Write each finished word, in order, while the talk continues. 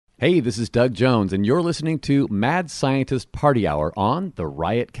Hey, this is Doug Jones, and you're listening to Mad Scientist Party Hour on the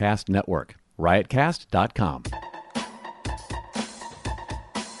Riotcast Network. Riotcast.com.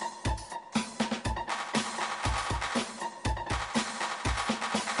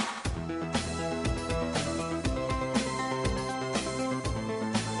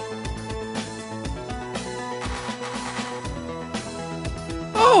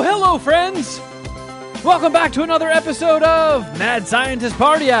 Oh, hello, friends! Welcome back to another episode of Mad Scientist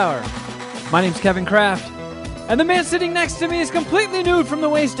Party Hour. My name's Kevin Kraft, and the man sitting next to me is completely nude from the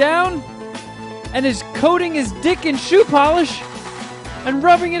waist down, and is coating his dick in shoe polish and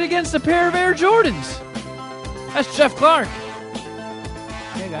rubbing it against a pair of Air Jordans. That's Jeff Clark.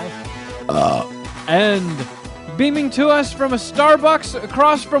 Hey, guys. And beaming to us from a Starbucks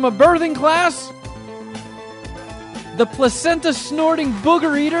across from a birthing class, the placenta-snorting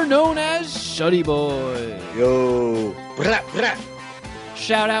booger eater known as Shuddy Boy. Yo. Brah, brah.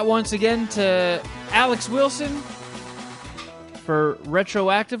 Shout out once again to Alex Wilson for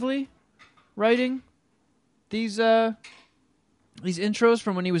retroactively writing these intros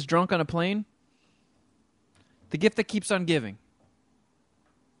from when he was drunk on a plane. The gift that keeps on giving.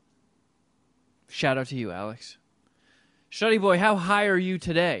 Shout out to you, Alex. Shuddy Boy, how high are you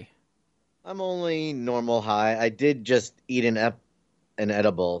today? I'm only normal high. I did just eat an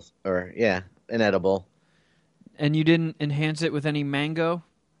edible. And you didn't enhance it with any mango?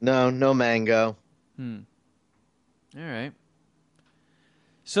 No mango. All right.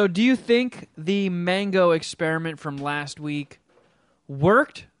 So do you think the mango experiment from last week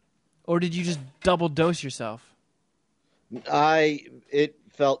worked? Or did you just double dose yourself? It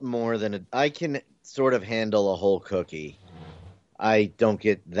felt more than I can sort of handle a whole cookie. I don't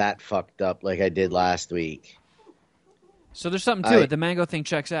get that fucked up like I did last week. So there's something to it. The mango thing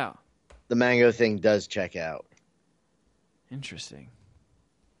checks out. The mango thing does check out. Interesting.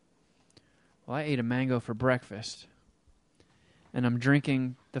 Well, I ate a mango for breakfast. And I'm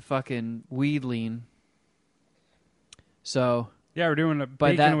drinking the fucking weed lean. So... Yeah, we're doing a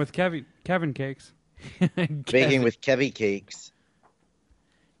bacon with Kevin cakes. Baking with Kevy cakes.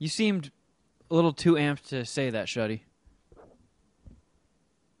 You seemed a little too amped to say that, Shuddy.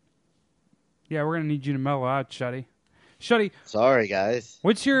 Yeah, we're gonna need you to mellow out, Shuddy. Shuddy, sorry guys.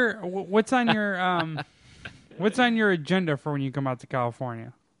 What's on your agenda for when you come out to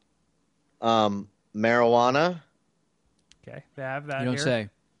California? Marijuana. Okay, they have that. You don't here.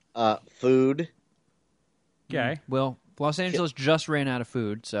 say. Food. Okay. Well, Los Angeles just ran out of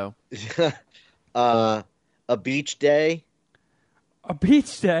food, so. A beach day. A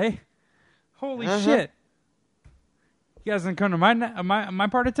beach day. Holy shit! You guys gonna come to my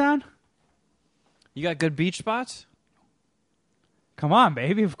part of town? You got good beach spots? Come on,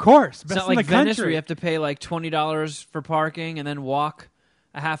 baby. Of course. It's Best not in like the Venice country. where you have to pay like $20 for parking and then walk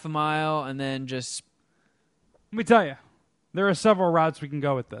a half a mile and then just... Let me tell you, there are several routes we can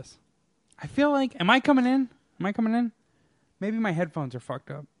go with this. I feel like, am I coming in? Maybe my headphones are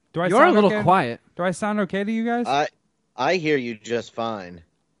fucked up. Do I? You're sound a little okay? quiet. Do I sound okay to you guys? I hear you just fine.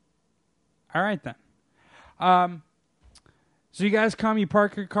 All right then. So you guys come, you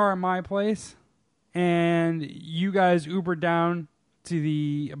park your car at my place, and you guys Uber down to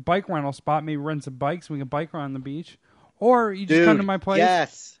the bike rental spot, maybe rent some bikes, we can bike around the beach. Or you just come to my place.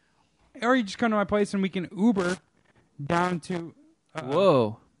 Yes. Or you just come to my place and we can Uber down to...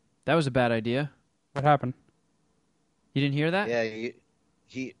 Whoa. That was a bad idea. What happened? You didn't hear that? Yeah,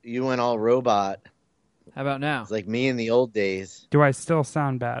 you went all robot. How about now? It's like me in the old days. Do I still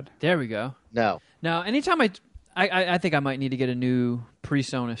sound bad? There we go. No. Now, anytime I think I might need to get a new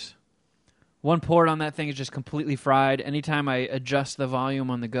PreSonus. One port on that thing is just completely fried. Anytime I adjust the volume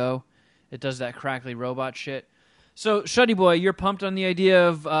on the go, it does that crackly robot shit. So, Shuddy Boy, you're pumped on the idea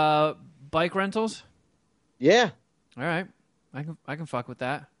of bike rentals? Yeah. All right. I can fuck with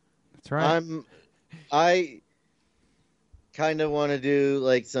that. That's right. I kind of want to do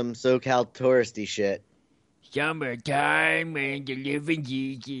like some SoCal touristy shit. Summertime and you live in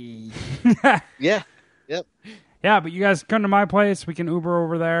Gigi. Yeah. Yep. Yeah, but you guys come to my place. We can Uber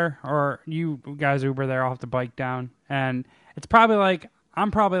over there, or you guys Uber there. I'll have to bike down, and it's probably like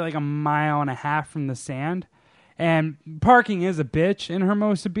I'm probably like a mile and a half from the sand. And parking is a bitch in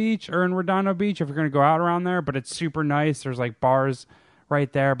Hermosa Beach or in Redondo Beach if you're going to go out around there, but it's super nice. There's like bars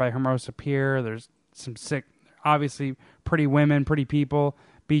right there by Hermosa Pier. There's some sick, obviously pretty women, pretty people,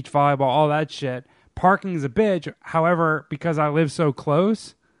 beach volleyball, all that shit. Parking is a bitch. However, because I live so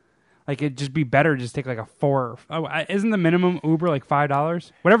close, like it'd just be better to just take like a isn't the minimum Uber like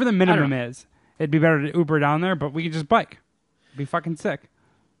 $5? Whatever the minimum is, it'd be better to Uber down there, but we could just bike. It'd be fucking sick.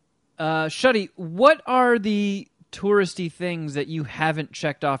 Shuddy, what are the touristy things that you haven't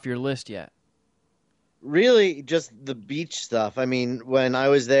checked off your list yet? Really, just the beach stuff. I mean, when I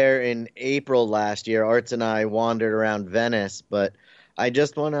was there in April last year, Arts and I wandered around Venice, but I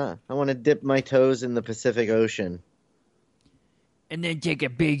just wanna dip my toes in the Pacific Ocean. And then take a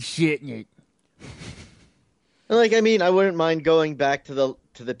big shit in it. Like, I mean, I wouldn't mind going back to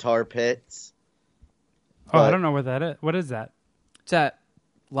the tar pits. Oh, I But- don't know what that is. What is that? It's at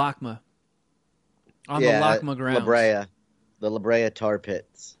LACMA. On the LACMA grounds. The La Brea tar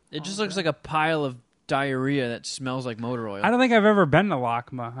pits. It just looks like a pile of diarrhea that smells like motor oil. I don't think I've ever been to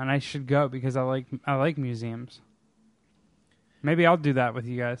LACMA, and I should go because I like museums. Maybe I'll do that with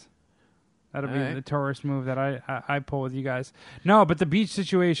you guys. That'll be Alright. the tourist move that I pull with you guys. No, but the beach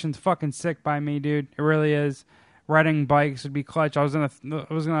situation's fucking sick by me, dude. It really is. Riding bikes would be clutch. I was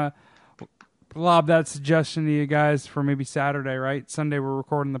gonna lob that suggestion to you guys for maybe Saturday, right? Sunday we're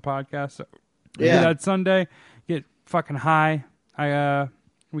recording the podcast. So do that Sunday. Get fucking high.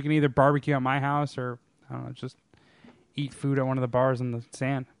 We can either barbecue at my house or I don't know, just eat food at one of the bars in the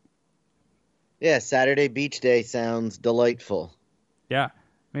sand. Yeah, Saturday beach day sounds delightful. Yeah,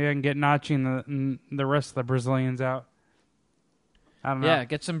 maybe I can get Nachi and the rest of the Brazilians out. I don't know. Yeah,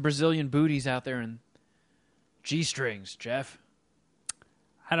 get some Brazilian booties out there and G-strings, Jeff.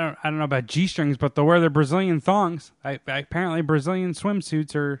 I don't know about G-strings, but they'll wear their Brazilian thongs. Apparently, Brazilian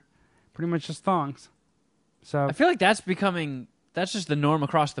swimsuits are pretty much just thongs. So I feel like that's just the norm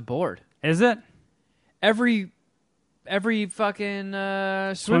across the board. is it? Every fucking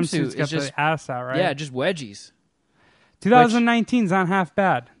swimsuit Swimsuits is got just the ass out, right? yeah, just wedgies. 2019's not half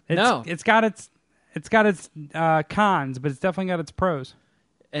bad. No. It's got its cons, but it's definitely got its pros.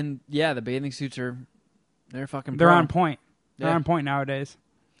 And yeah, the bathing suits they're fucking They're pro. on point. They're Yeah. on point nowadays.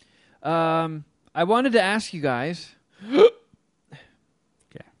 I wanted to ask you guys.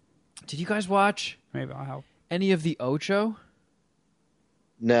 Okay, Did you guys watch maybe I'll help. any of the Ocho?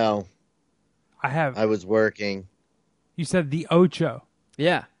 No, I have. I was working. You said the Ocho.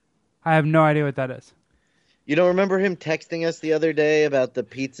 Yeah. I have no idea what that is. You don't remember him texting us the other day about the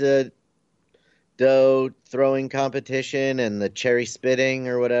pizza dough throwing competition and the cherry spitting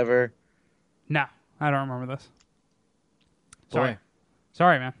or whatever? No, I don't remember this. Boy.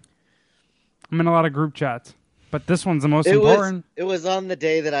 Sorry, man. I'm in a lot of group chats, but this one's the most important. It was on the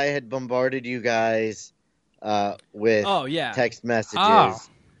day that I had bombarded you guys with Oh yeah. text messages. Oh.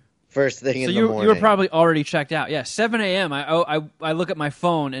 First thing So in the you morning. were probably already checked out. Yeah, 7 a.m. I look at my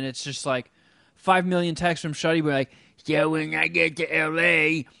phone and it's just like 5 million texts from Shuddy. We're like, so when I get to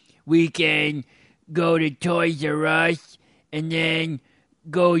L.A., we can go to Toys R Us and then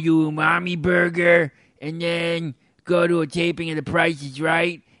go to Umami Burger and then go to a taping of The Price is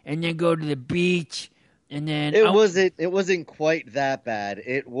Right and then go to the beach and then It wasn't quite that bad.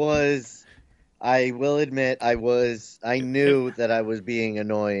 It was. I will admit, I knew that I was being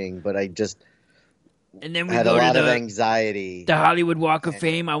annoying, but I just and then we had a go lot to of anxiety. the Hollywood Walk of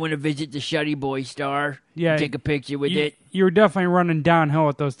Fame. I want to visit the Shuddy Boy star. Yeah, Take a picture with it. You were definitely running downhill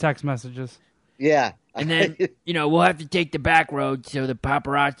with those text messages. Yeah. And then, we'll have to take the back road so the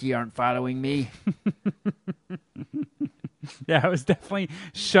paparazzi aren't following me. Yeah, it was definitely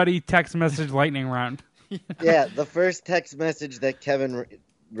Shuddy text message lightning round. Yeah, the first text message that Kevin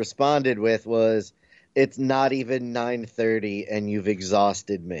responded with was, "It's not even 9:30 and you've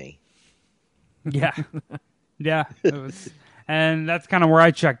exhausted me." Yeah, yeah, it was, and that's kind of where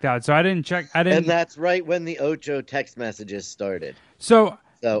I checked out. So I didn't. And that's right when the Ocho text messages started. So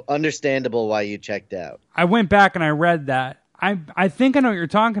So understandable why you checked out. I went back and I read that. I think I know what you're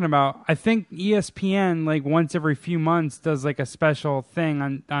talking about. I think ESPN like once every few months does like a special thing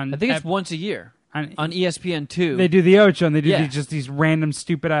on. I think it's once a year on ESPN2. They do the Ocho and they do Yeah. these random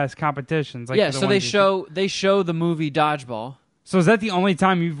stupid ass competitions. Like yeah, the so they ones show the movie Dodgeball. So is that the only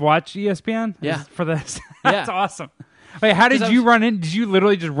time you've watched ESPN? Yeah. Is for this. Yeah. That's awesome. Wait, how did 'Cause I you was- run in? Did you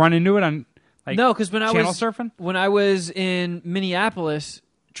literally just run into it on? Like, No, because when channel surfing? when I was in Minneapolis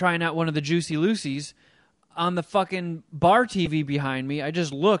trying out one of the Juicy Lucy's on the fucking bar TV behind me, I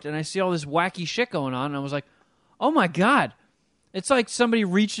just looked and I see all this wacky shit going on, and I was like, "Oh my god!" It's like somebody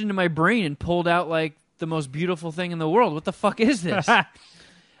reached into my brain and pulled out like the most beautiful thing in the world. What the fuck is this?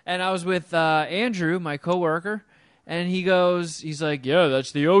 And I was with Andrew, my coworker, and he's like, "Yeah,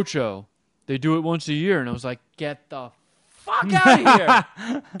 that's the Ocho. They do it once a year." And I was like, "Get the fuck out of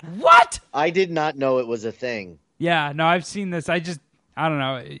here!" What? I did not know it was a thing. Yeah, no, I've seen this. I don't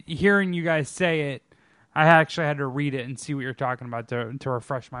know. Hearing you guys say it, I actually had to read it and see what you're talking about to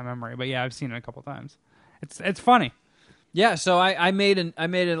refresh my memory. But yeah, I've seen it a couple times. It's funny. Yeah, so I made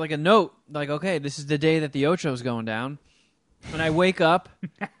it like a note, like, okay, this is the day that the Ocho's going down. And I wake up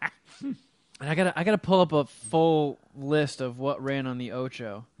And I gotta pull up a full list of what ran on the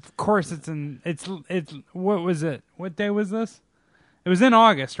Ocho. Of course, it's what was it? What day was this? It was in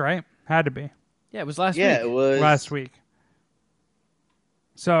August, right? Had to be. Yeah, it was last Yeah, week. it was Last week.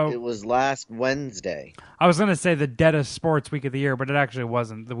 So It was last Wednesday. I was gonna say the deadest sports week of the year, but it actually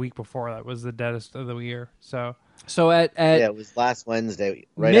wasn't. The week before that was the deadest of the year. So So at Yeah, it was last Wednesday,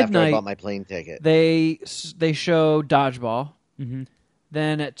 right after I midnight, bought my plane ticket. they show dodgeball. Mhm.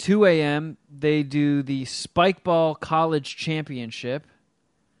 Then at 2 a.m. they do the Spikeball College Championship.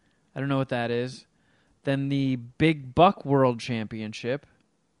 I don't know what that is. Then the Big Buck World Championship.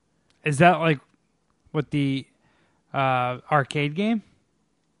 is that like what the arcade game?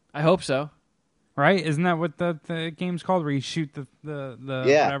 I hope so. Right? Isn't that what the game's called? Where you shoot the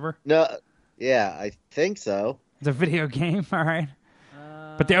Yeah. whatever? No, yeah, I think so. It's a video game, all right.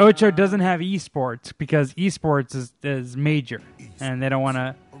 But the Ocho doesn't have esports because esports is major, and they don't want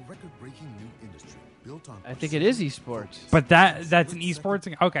to. A record-breaking new industry built on I think it is esports. But that's an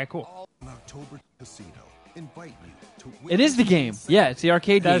esports. Okay, cool. an October casino. Invite you to It is the game. Yeah, it's the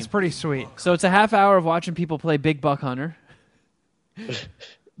arcade That's game. pretty sweet. So it's a half hour of watching people play Big Buck Hunter.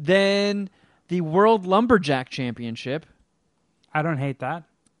 Then the World Lumberjack Championship I don't hate that.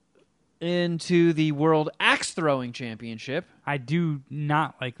 into the World Axe Throwing Championship. I do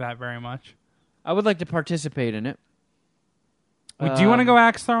not like that very much. I would like to participate in it. Do you want to go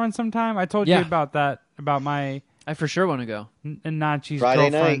axe throwing sometime? I told yeah. you about that, about my I for sure want to go. Nachi's Friday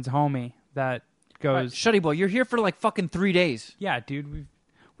girlfriend's homie that goes. Shuddy boy, you're here for like fucking 3 days. Yeah, dude, we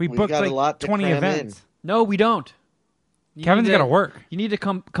We've booked got a like lot to 20 cram events. No, we don't. You Kevin's need got to work. You need to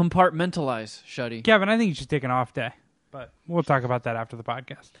compartmentalize, Shuddy. Kevin, I think you should take an off day, but we'll talk about that after the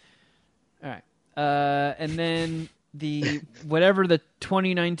podcast. All right. And then the whatever the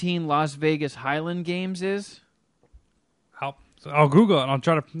 2019 Las Vegas Highland Games is. I'll Google it and I'll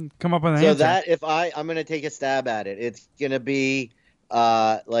try to come up with an So answer. that if I'm gonna take a stab at it, it's gonna be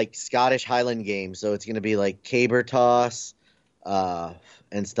like Scottish Highland games. So it's gonna be like caber toss,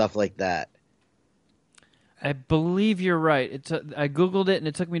 and stuff like that. I believe you're right. I googled it and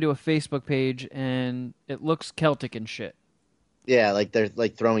it took me to a Facebook page and it looks Celtic and shit. Yeah, like they're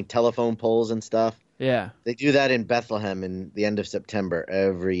like throwing telephone poles and stuff. Yeah. They do that in Bethlehem in the end of September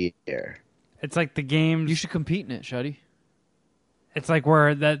every year. It's like the games. You should compete in it, Shuddy. It's like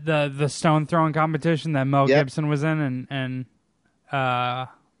where the stone throwing competition that Mel Yep. Gibson was in and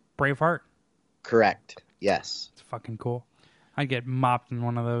Braveheart. Correct. Yes. It's fucking cool. I'd get mopped in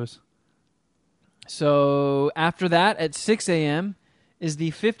one of those. So after that, at 6 a.m., is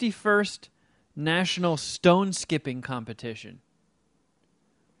the 51st National Stone Skipping Competition,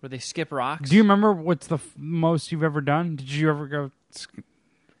 where they skip rocks. Do you remember what's the most you've ever done? Did you ever go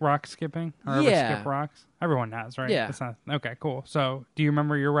rock skipping or ever Yeah. skip rocks? Everyone has, right? Yeah. That's not, okay, cool. So do you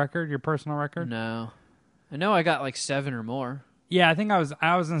remember your record, your personal record? No. I know I got like 7 or more. Yeah, I think I was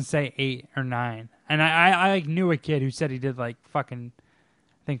gonna say 8 or 9, and I like knew a kid who said he did like fucking,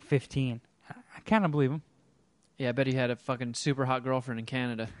 I think 15. I kind of believe him. Yeah, I bet he had a fucking super hot girlfriend in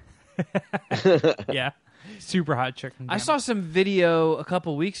Canada. Yeah, super hot chicken. I saw some video a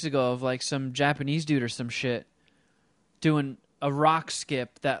couple weeks ago of like some Japanese dude or some shit doing a rock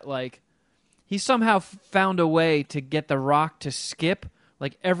skip that like he somehow found a way to get the rock to skip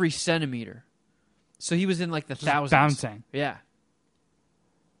like every centimeter. So he was in like the thousands. bouncing. Yeah.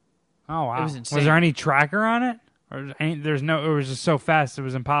 Oh wow! It was insane. there any tracker on it? Or there's no. It was just so fast it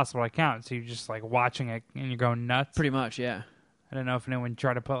was impossible to count. So you're just like watching it and you're going nuts. Pretty much, yeah. I don't know if anyone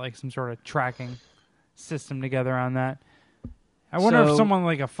tried to put like some sort of tracking system together on that. I wonder if So- someone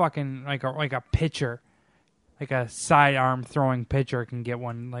like a fucking like a pitcher, like a sidearm throwing pitcher, can get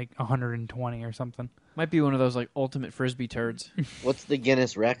one like 120 or something. Might be one of those like ultimate frisbee turds. What's the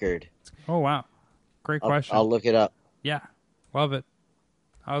Guinness record? Oh wow, great question. I'll look it up. Yeah, love it.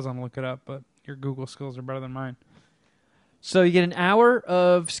 I was gonna look it up, but your Google skills are better than mine. So you get an hour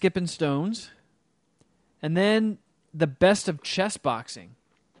of skipping stones, and then the best of chess boxing.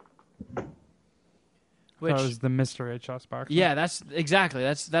 Which, That was the mystery of chess boxing. yeah, that's exactly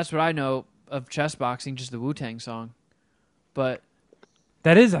that's what I know of chess boxing, just the Wu-Tang song. But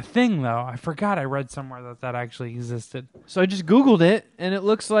that is a thing, though. I forgot I read somewhere that actually existed. so I just Googled it, and it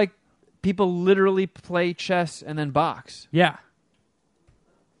looks like people literally play chess and then box. Yeah.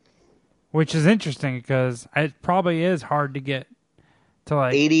 Which is interesting because it probably is hard to get to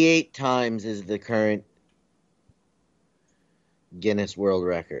like. 88 times is the current Guinness World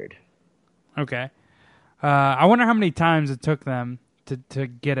Record. Okay. I wonder how many times it took them to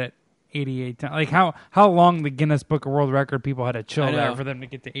get it 88 times. Like how long the Guinness Book of World Record people had to chill I know. there for them to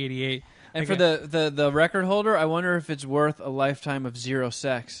get to 88. And Like, for the record holder, I wonder if it's worth a lifetime of 0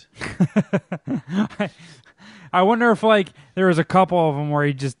 sex. I wonder if like there was a couple of them where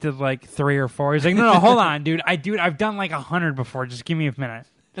he just did like 3 or 4. He's like, no, hold on, dude. I've done like 100 before. Just give me a minute.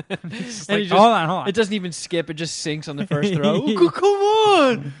 It's And like, he hold on. It doesn't even skip. It just sinks on the first throw. Oh, come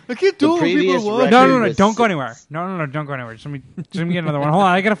on! I can't do it. previous People record- watch. No, was don't go six- anywhere. No, don't go anywhere. Just let me get another one. Hold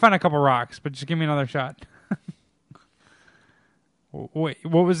on, I gotta find a couple rocks, but just give me another shot. Wait,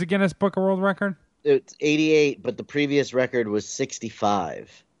 what was the Guinness Book of World Record? It's 88, but the previous record was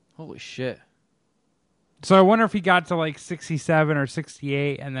 65. Holy shit! So I wonder if he got to like 67 or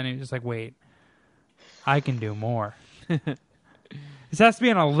 68, and then he was just like, wait, I can do more. This has to be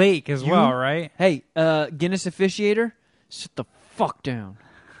in a lake as well, right? Hey, Guinness officiator, sit the fuck down.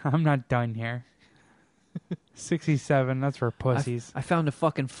 I'm not done here. 67, that's for pussies. I found a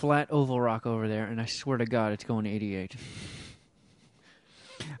fucking flat oval rock over there, and I swear to God, it's going 88.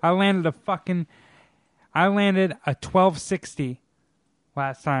 I landed a 1260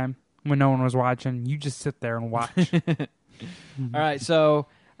 last time when no one was watching. You just sit there and watch. All right, so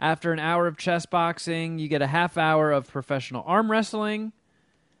after an hour of chess boxing, you get a half hour of professional arm wrestling.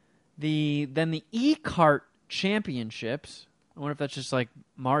 Then the e-kart championships. I wonder if that's just like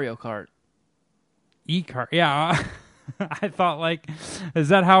Mario Kart. E-card, yeah. I thought like, is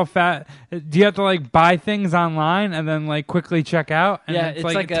that how fat? Do you have to like buy things online and then like quickly check out? And Yeah, it's it's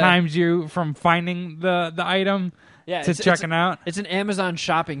like, like it a- times you from finding the item Yeah, to checking out. It's an Amazon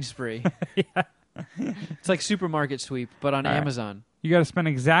shopping spree. It's like supermarket sweep, but on All right. Amazon. You got to spend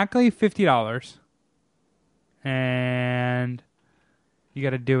exactly $50, and you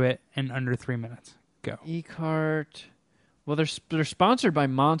got to do it in under 3 minutes. Go. E-kart. Well, they're sponsored by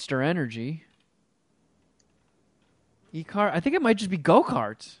Monster Energy. E-kart. I think it might just be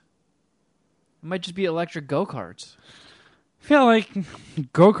go-karts. It might just be electric go-karts. I feel like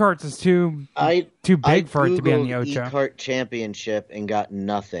go-karts is too big I for it to be on the Googled Ocho. E-kart championship and got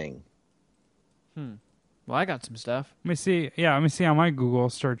nothing. Well, I got some stuff. Let me see. Yeah, let me see how my Google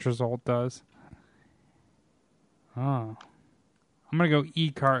search result does. Oh, I'm gonna go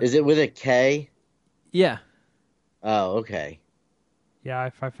e-kart. Is it with a K? Yeah. Oh, okay. Yeah,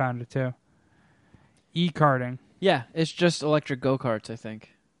 I found it too. E-karting. Yeah, it's just electric go-karts, I think.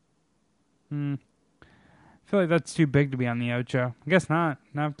 I feel like that's too big to be on the Ocho. I guess not.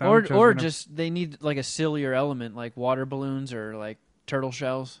 Not if the Or Ocho's or gonna- just they need like a sillier element like water balloons or like turtle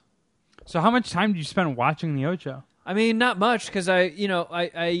shells. So how much time do you spend watching the Ocho? I mean, not much because I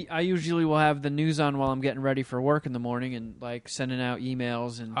usually will have the news on while I'm getting ready for work in the morning and like sending out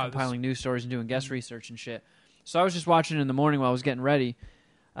emails and compiling news stories and doing guest research and shit. So I was just watching in the morning while I was getting ready.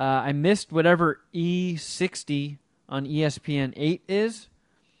 I missed whatever E60 on ESPN 8 is,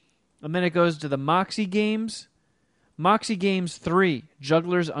 and then it goes to the Moxie Games. Moxie Games 3,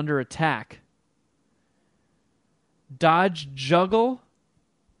 Jugglers Under Attack. Dodge Juggle.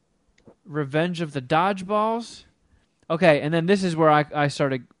 Revenge of the Dodgeballs. Okay, and then this is where I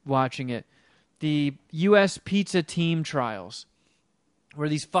started watching it. The U.S. Pizza Team Trials, where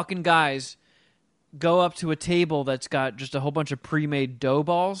these fucking guys go up to a table that's got just a whole bunch of pre-made dough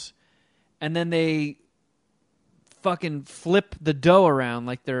balls, and then they fucking flip the dough around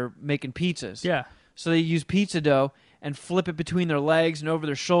like they're making pizzas. Yeah. So they use pizza dough and flip it between their legs and over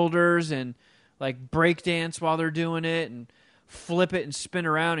their shoulders and like break dance while they're doing it and flip it and spin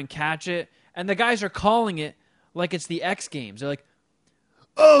around and catch it. And the guys are calling it like it's the X Games. They're like,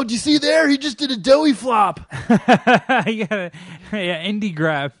 oh, do you see there? He just did a doughy flop. yeah, indie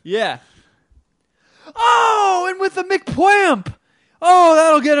grab. Yeah. Oh, and with the McPwamp. Oh,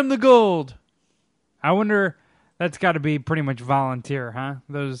 that'll get him the gold. I wonder. That's got to be pretty much volunteer, huh?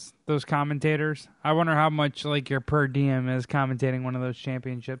 Those commentators. I wonder how much like your per diem is commentating one of those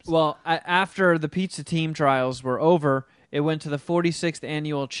championships. Well, after the pizza team trials were over, it went to the 46th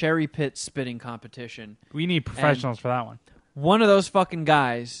annual Cherry Pit spitting competition. We need professionals for that one. One of those fucking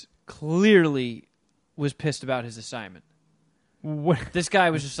guys clearly was pissed about his assignment. What? This guy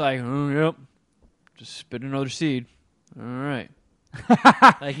was just like, oh, yep, just spit another seed. All right.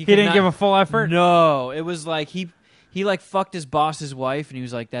 Like He didn't give a full effort. No, it was like he like fucked his boss's wife, and he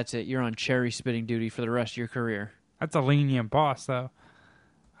was like, "That's it. You're on cherry spitting duty for the rest of your career." That's a lenient boss, though.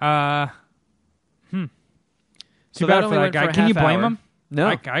 So Too that bad only for that went guy. for a Can you half blame hour. him? No,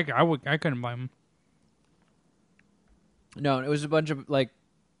 I couldn't blame him. no, it was a bunch of like,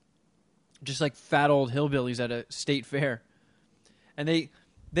 just like fat old hillbillies at a state fair, and they,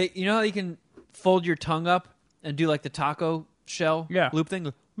 you know how you can fold your tongue up and do like the taco shell Yeah. loop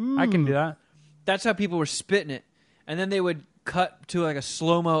thing. I can do that. That's how people were spitting it, and then they would cut to like a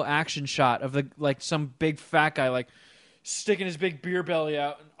slow-mo action shot of some big fat guy like sticking his big beer belly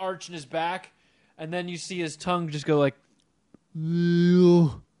out and arching his back, and then you see his tongue just go like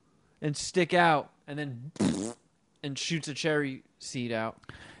and stick out, and then and shoots a cherry seed out.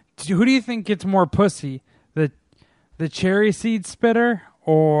 Who do you think gets more pussy, the cherry seed spitter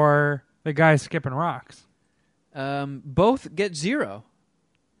or the guy skipping rocks? Both get 0.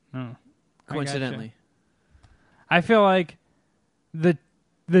 Oh, Coincidentally. I feel like the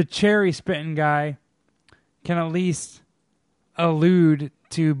cherry spitting guy can at least allude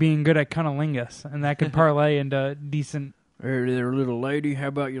to being good at cunnilingus, and that could parlay into decent. Hey there, little lady. How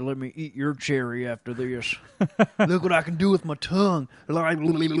about you let me eat your cherry after this? Look what I can do with my tongue.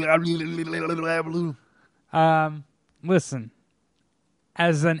 Listen,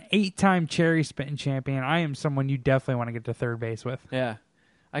 as an 8-time cherry spitting champion, I am someone you definitely want to get to third base with. Yeah.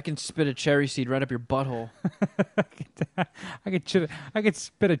 I can spit a cherry seed right up your butthole. I could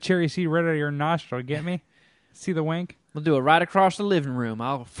spit a cherry seed right out of your nostril. Get me? See the wink? We'll do it right across the living room.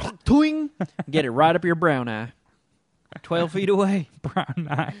 I'll twing, get it right up your brown eye. 12 feet away. Brown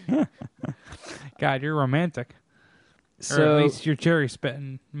eye. God, you're romantic. Or So at least your cherry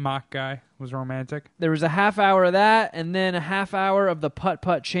spitting mock guy was romantic. there was a half hour of that, and then a half hour of the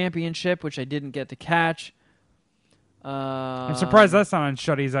putt-putt championship, which I didn't get to catch. I'm surprised that's not on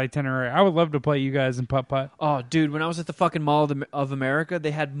Shuddy's itinerary. I would love to play you guys in putt-putt. Oh, dude, when I was at the fucking Mall of America,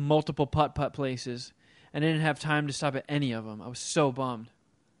 they had multiple putt-putt places, and I didn't have time to stop at any of them. I was so bummed.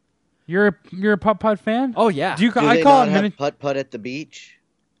 You're a putt-putt fan? Oh, yeah. Do you? Do I they call not it have mini. putt-putt at the beach?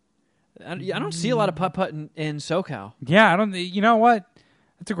 I don't see a lot of putt-putt in SoCal. Yeah, I don't. You know what?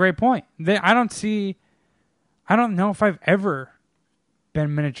 That's a great point. I don't know if I've ever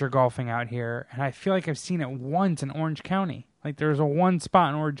been miniature golfing out here, and I feel like I've seen it once in Orange County. Like there's one spot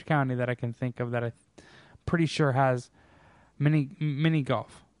in Orange County that I can think of that I'm pretty sure has mini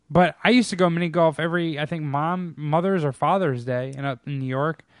golf. But I used to go mini golf every, I think, Mother's or Father's Day in New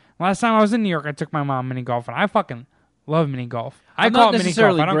York. Last time I was in New York, I took my mom mini golf, and I fucking love mini golf. I I'm call not it mini golf.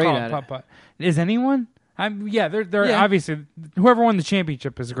 necessarily I don't great call at it it. putt-putt. Is anyone? They're Yeah. obviously whoever won the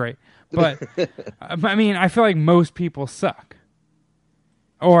championship is great. But I mean, I feel like most people suck,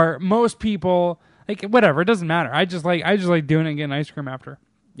 or most people like whatever. It doesn't matter. I just like doing it and getting ice cream after,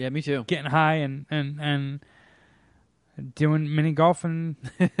 Yeah, me too. getting high and doing mini golf and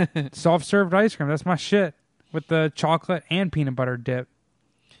soft served ice cream. That's my shit with the chocolate and peanut butter dip.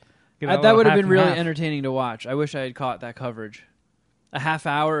 Get That little would have half been and really half. entertaining to watch. I wish I had caught that coverage. A half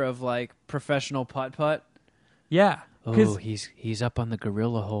hour of like professional putt-putt. Yeah. Oh, 'Cause he's up on the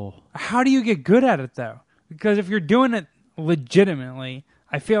gorilla hole. how do you get good at it though? Because if you're doing it legitimately,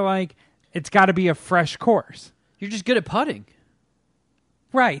 I feel like it's got to be a fresh course. You're just good at putting.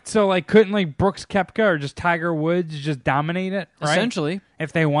 Right. So like couldn't like Brooks Koepka or just Tiger Woods just dominate it, right? Essentially.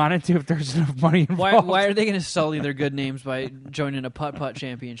 If they wanted to, if there's enough money involved. Why are they going to sully their good names by joining a putt-putt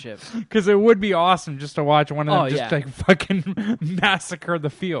championship? Because it would be awesome just to watch one of them Oh, just yeah. like fucking massacre the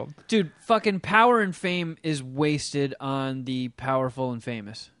field. Dude, fucking power and fame is wasted on the powerful and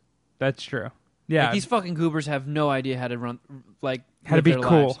famous. That's true. Yeah. Like, these fucking goobers have no idea how to run, like, How to live be their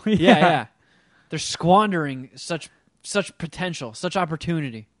cool. lives. Yeah. Yeah. They're squandering such potential, such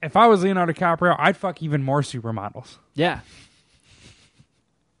opportunity. If I was Leonardo DiCaprio, I'd fuck even more supermodels. Yeah.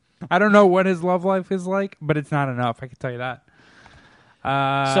 I don't know what his love life is like, but it's not enough. I can tell you that.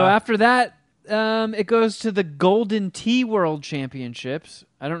 So after that, it goes to the Golden Tee World Championships.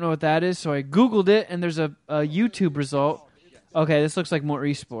 I don't know what that is, so I Googled it, and there's a YouTube result. Okay, this looks like more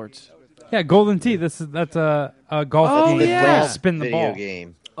esports. Yeah, Golden Tee. That's a golf Oh, game. The yeah. where you golf spin the video ball.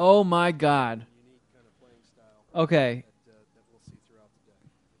 game. Oh, my God. Okay.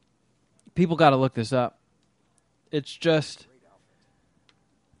 People got to look this up. It's just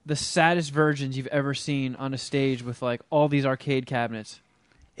the saddest virgins you've ever seen on a stage with, like, all these arcade cabinets.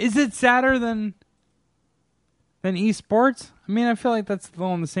 Is it sadder than esports? I mean, I feel like that's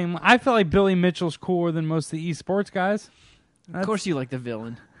along the same line. I feel like Billy Mitchell's cooler than most of the esports guys. Of course you like the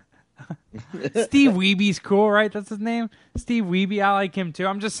villain. Steve Weeby's cool, right? That's his name? Steve Weeby. I like him too.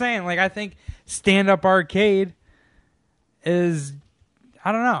 I'm just saying, like, I think stand-up arcade is,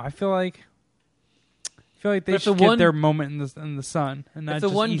 I don't know. I feel like they But if should the get one- their moment in the sun. And not If the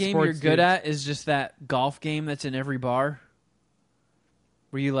just one game you're esports good dudes. at is just that golf game that's in every bar,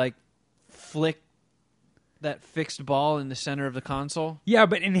 where you like flick that fixed ball in the center of the console. Yeah,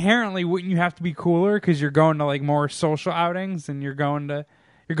 but inherently, wouldn't you have to be cooler because you're going to like more social outings and you're going to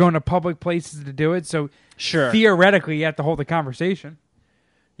public places to do it? So Sure. theoretically, you have to hold a conversation.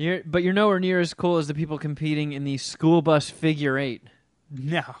 But you're nowhere near as cool as the people competing in the school bus figure eight.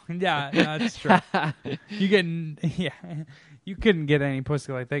 No, yeah, that's true. You You couldn't get any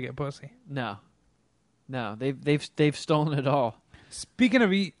pussy like they get pussy. No, they've stolen it all. Speaking of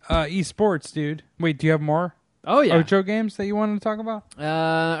esports, dude. Wait, do you have more Oh yeah. Ocho games that you wanted to talk about? All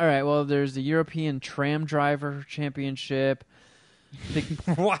right. Well, there's the European Tram Driver Championship, the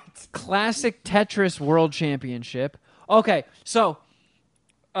What? Classic Tetris World Championship. Okay, so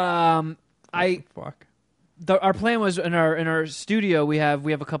Fuck. our plan was in our studio we have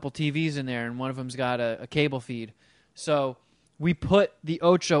a couple TVs in there, and one of them's got a cable feed. So we put the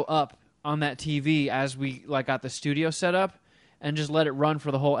Ocho up on that TV as we got the studio set up, and just let it run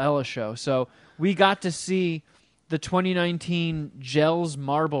for the whole Ella show. So we got to see the 2019 Gels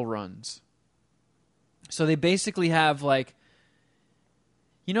Marble Runs. So they basically have that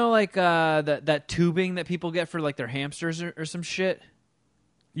tubing that people get for their hamsters or some shit.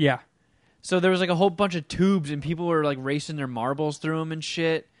 Yeah. So there was a whole bunch of tubes, and people were racing their marbles through them and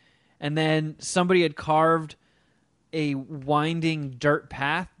shit. And then somebody had carved a winding dirt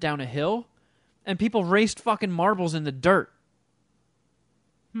path down a hill, and people raced fucking marbles in the dirt.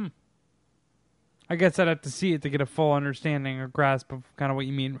 I guess I'd have to see it to get a full understanding or grasp of kind of what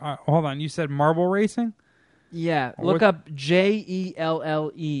you mean. Hold on. You said marble racing? Yeah, What- look up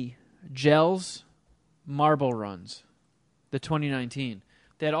JELLE, Gels Marble Runs, the 2019.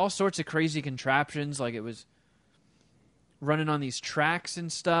 They had all sorts of crazy contraptions, it was running on these tracks and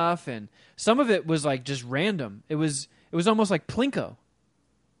stuff, and some of it was just random. It was almost like Plinko.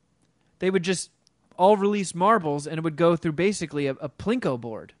 They would just all release marbles, and it would go through basically a Plinko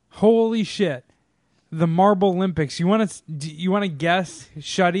board. Holy shit. The Marble Olympics. You want to guess,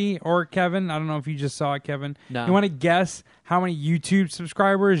 Shuddy or Kevin? I don't know if you just saw it, Kevin. No. You want to guess how many YouTube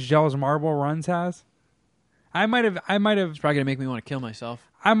subscribers Gels Marble Runs has? I might have It's probably gonna make me want to kill myself.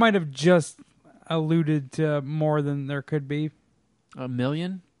 just alluded to more than there could be. 1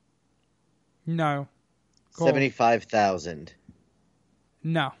 million? No. Cool. 75,000.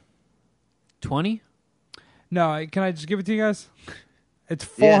 No. 20? No, can I just give it to you guys? It's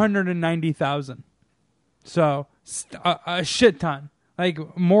Yeah. 490,000. So, a shit ton.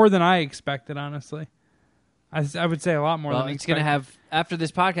 More than I expected, honestly. I would say a lot more Well, than I it's going to expected. have, after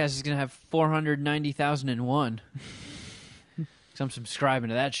this podcast, it's going to have 490,001. So I'm subscribing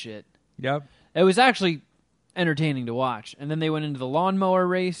to that shit. Yep. It was actually entertaining to watch. And then they went into the lawnmower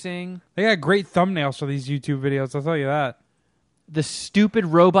racing, They got great thumbnails for these YouTube videos, I'll tell you that. the stupid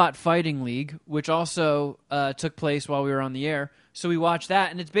robot fighting league, which also took place while we were on the air. So we watched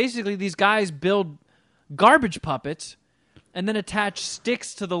that, and it's basically these guys build garbage puppets and then attach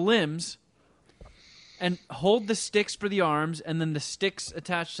sticks to the limbs and hold the sticks for the arms, and then the sticks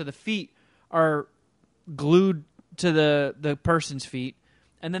attached to the feet are glued to the person's feet,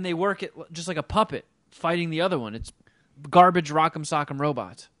 and then they work it just like a puppet fighting the other one. It's garbage rock'em sock'em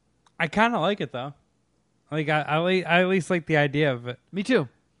robots. I kind of like it, though. I at least like the idea of it. Me too.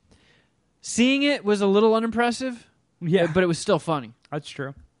 Seeing it was a little unimpressive, Yeah, but it was still funny. that's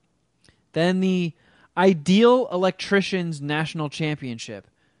true. Then the Ideal Electricians National Championship.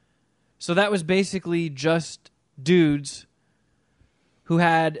 So that was basically just dudes who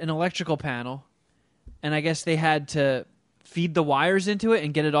had an electrical panel, and I guess they had to feed the wires into it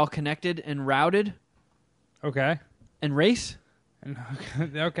and get it all connected and routed Okay. and race.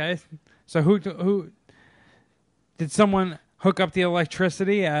 Okay. So who did someone hook up the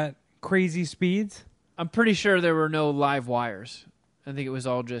electricity at crazy speeds? I'm pretty sure there were no live wires. I think it was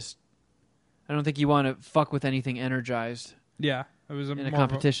all just... I don't think you want to fuck with anything energized Yeah, it was in a more of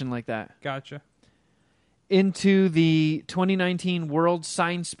competition like that. Gotcha. Into the 2019 World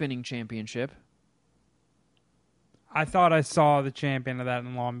Sign Spinning Championship. I thought I saw the champion of that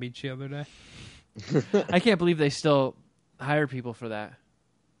in Long Beach the other day. I can't believe they still hire people for that.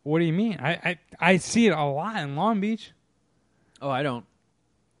 What do you mean? I see it a lot in Long Beach. Oh, I don't.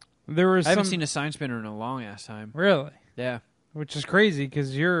 There was I haven't some seen a sign spinner in a long ass time. really, Yeah. which is crazy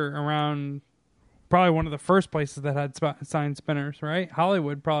because you're around probably one of the first places that had sign spinners, right?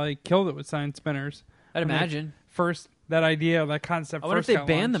 Hollywood probably killed it with sign spinners. I'd When they imagine. First, that idea, that concept. I wonder if first they got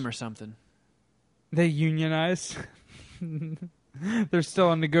banned launched. them or something. They unionized. They're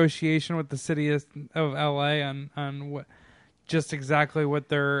still in negotiation with the city of LA on what just exactly what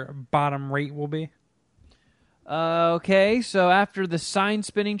their bottom rate will be. Okay, so after the sign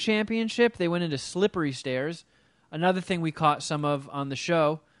spinning championship, they went into slippery stairs. Another thing we caught some of on the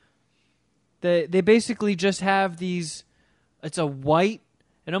show. They basically just have these. It's a white.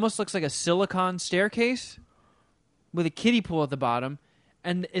 It almost looks like a silicone staircase with a kiddie pool at the bottom,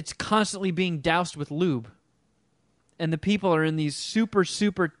 and it's constantly being doused with lube. And the people are in these super,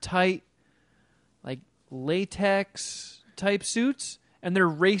 super tight, latex type suits, and they're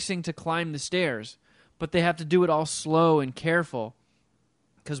racing to climb the stairs. but they have to do it all slow and careful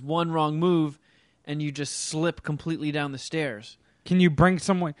because one wrong move and you just slip completely down the stairs. Can you bring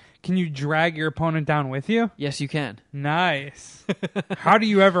someone? Can you drag your opponent down with you? Yes, you can. Nice. How do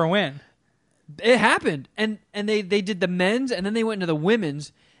you ever win? It happened, and they did the men's, and then they went into the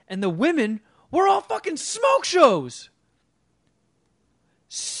women's, and the women were all fucking smoke shows.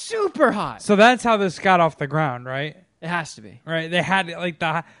 Super hot. So that's how this got off the ground, right? It has to be. Right. They had like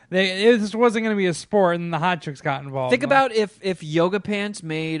this wasn't going to be a sport, and the hot chicks got involved. Think about if yoga pants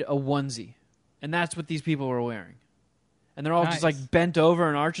made a onesie, and that's what these people were wearing, and they're all just Nice. like bent over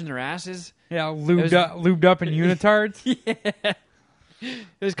and arching their asses. Yeah, lubed up in unitards. Yeah,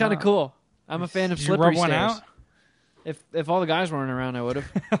 it was kind of cool. I'm a fan of Did you slippery rub one stairs. out? If all the guys weren't around, I would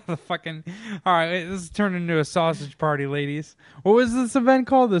have. The fucking all right. Wait, this is turned into a sausage party, ladies. What was this event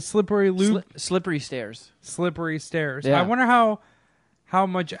called? The slippery lube, Slippery stairs. slippery stairs. Yeah. I wonder how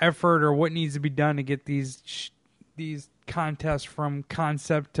much effort or what needs to be done to get these contests from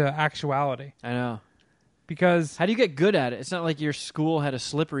concept to actuality. I know. Because How do you get good at it? It's not like your school had a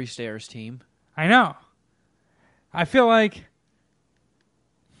slippery stairs team. I know. I feel like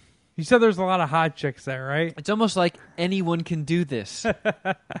you said there's a lot of hot chicks there, right? It's almost like anyone can do this.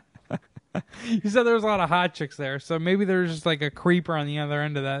 You said there was a lot of hot chicks there, so maybe there's just like a creeper on the other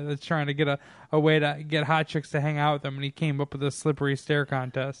end of that that's trying to get a way to get hot chicks to hang out with them, and he came up with a slippery stair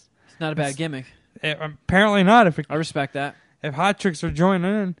contest. It's not a bad gimmick. Apparently not. I respect that. If hot chicks are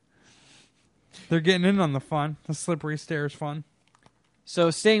joining in, they're getting in on the fun. The slippery stairs fun.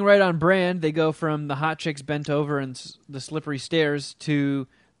 So staying right on brand, they go from the hot chicks bent over and the slippery stairs to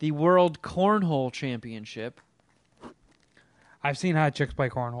the World Cornhole Championship. I've seen hot chicks play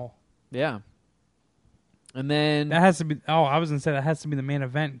cornhole. Yeah. And then... That has to be. Oh, I was gonna say that has to be the main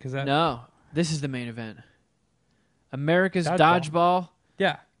event because that. No, this is the main event. America's Dodgeball. Dodgeball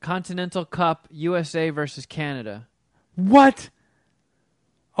Yeah. Continental Cup, USA versus Canada. What?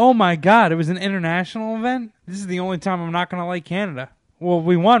 Oh my God! It was an international event. This is the only time I'm not gonna like Canada. Well,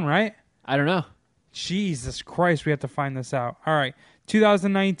 we won, right? I don't know. Jesus Christ, we have to find this out. All right.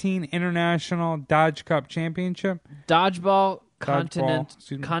 2019 International Dodge Cup Championship. Dodgeball,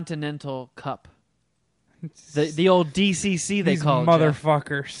 Excuse me. Continental Cup. The old DCC they These call it. Jeff.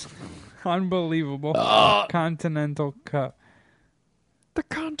 motherfuckers. Unbelievable. Continental Cup. The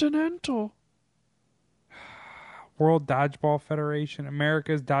Continental. World Dodgeball Federation.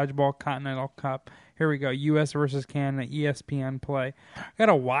 America's Dodgeball Continental Cup. Here we go. U.S. versus Canada. ESPN play. I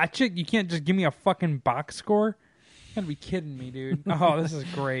gotta watch it. You can't just give me a fucking box score. You gotta be kidding me, dude. Oh, this is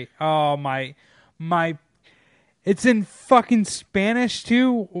great. Oh, my. It's in fucking Spanish,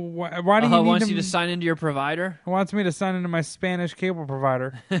 too. Why do you need wants you to sign into your provider? It wants me to sign into my Spanish cable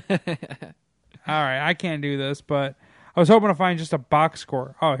provider. All right, I can't do this, but I was hoping to find just a box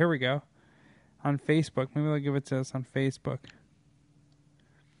score. Oh, here we go. On Facebook. Maybe they'll give it to us on Facebook.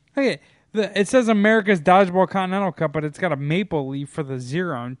 Okay, it says America's Dodgeball Continental Cup, but it's got a maple leaf for the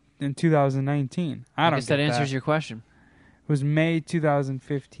 0 in 2019. I don't guess get that answers your question. It was May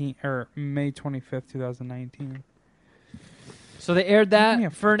 2015, or May 25th, 2019. So they aired Give me that a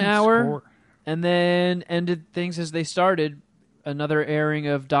for an fucking hour score. and then ended things as they started. Another airing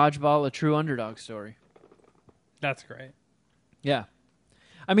of Dodgeball, a true underdog story. That's great. Yeah.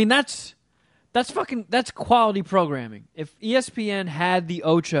 I mean, that's quality programming. If ESPN had the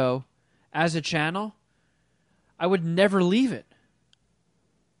Ocho as a channel, I would never leave it.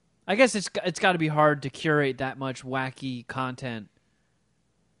 I guess it's got to be hard to curate that much wacky content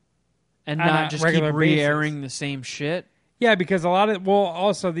and On not a just keep regular re-airing the same shit. Yeah, because a lot of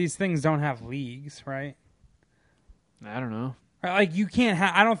also these things don't have leagues, right? I don't know. Like you can't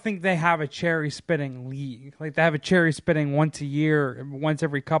have. I don't think they have a cherry spitting league. Like they have a cherry spitting once a year, once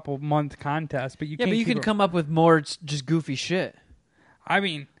every couple month contest. But you Yeah, can't. but you keep can it- come up with more just goofy shit. I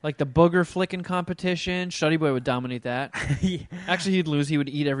mean, Like the booger flicking competition. Shuddy Boy would dominate that. Actually, he'd lose. He would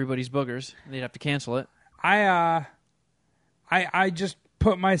eat everybody's boogers. They'd have to cancel it. I just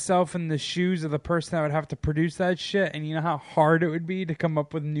put myself in the shoes of the person that would have to produce that shit, and you know how hard it would be to come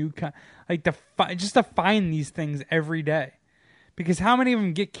up with new just to find these things every day. Because how many of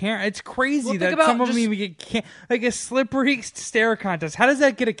them get camera? It's crazy Well, think that about some of them just- even get like a slippery stare contest. How does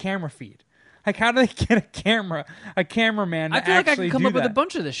that get a camera feed? Like how do they get a cameraman? To I feel like I actually can come do up with a that?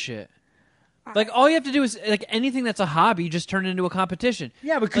 bunch of this shit. Like all you have to do is like anything that's a hobby, just turn it into a competition.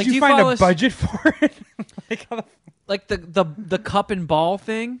 Yeah, because Like, do you you find follow a us- budget for it. Like how the Like the cup and ball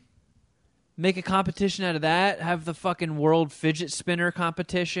thing. Make a competition out of that. Have the fucking world fidget spinner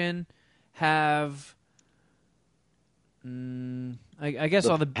competition. Have, I guess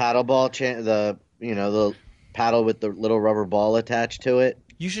all the paddle ball, the paddle with the little rubber ball attached to it.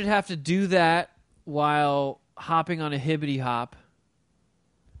 you should have to do that while hopping on a hibbity hop.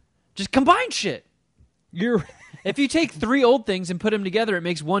 Just combine shit. If you take 3 old things and put them together, it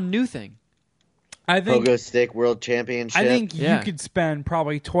makes one new thing. I think Pogo Stick World Championship. I think Yeah. you could spend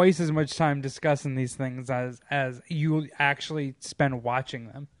probably twice as much time discussing these things as you actually spend watching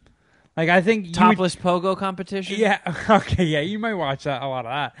them. Like I think you Topless pogo competition? Yeah. Okay. Yeah. You might watch a lot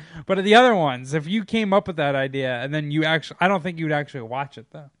of that, but the other ones, if you came up with that idea and then you actually, I don't think you'd actually watch it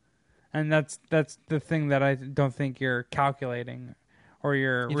though, and that's the thing that I don't think you're calculating, or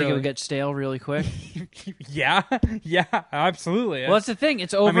you're. You think it would get stale really quick? Yeah. Yeah. Absolutely. Well, that's the thing.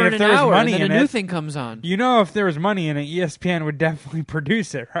 It's over mean, in if an there was hour, and money then a in new it- thing comes on. You know, if there was money in it, ESPN would definitely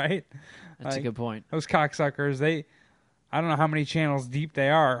produce it, right? That's a Like, good point. Those cocksuckers, I don't know how many channels deep they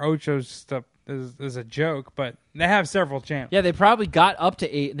are. Ocho's stuff is a joke, but they have several channels. Yeah, they probably got up to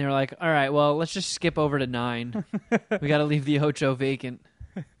 8, and they were like, all right, well, let's just skip over to 9. We got to leave the Ocho vacant.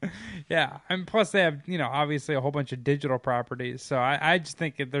 Yeah, and plus they have, obviously a whole bunch of digital properties. So I just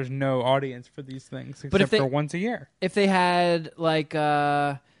think that there's no audience for these things But if except they- for once a year. If they had, like,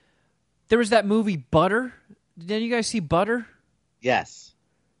 there was that movie Butter. Did you guys see Butter? Yes.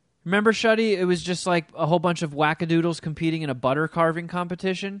 Remember, Shuddy? It was just like a whole bunch of wackadoodles competing in a butter carving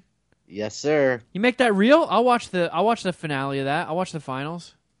competition. Yes, sir. You make that real? I'll watch the finale of that. I'll watch the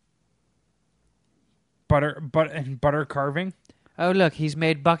finals. Butter carving. Oh, look, he's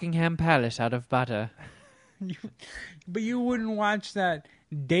made Buckingham Palace out of butter. But you wouldn't watch that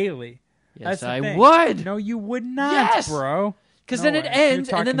daily. Yes, That's the I thing. would. No, you would not, Yes! bro. Because No then it way. You're ends,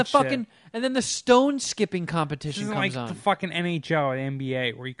 and then the talking fucking, shit. and then the stone skipping This competition isn't comes like on. the fucking NHL or the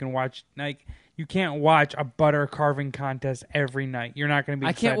NBA where you can watch, you can't watch a butter carving contest every night. You're not going to be I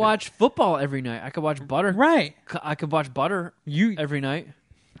excited. can't watch football every night. I could watch butter. Right. I could watch butter every night.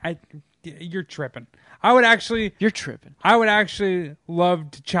 You're tripping. I would actually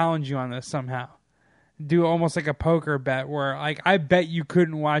love to challenge you on this somehow. Do almost like a poker bet where, I bet you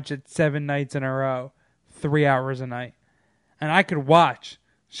couldn't watch it 7 nights in a row, 3 hours a night. And I could watch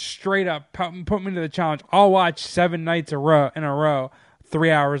straight up, put me to the challenge. I'll watch 7 nights in a row, 3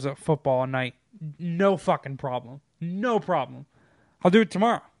 hours of football a night. No fucking problem. No problem. I'll do it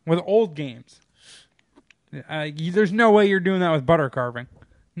tomorrow with old games. There's no way you're doing that with butter carving.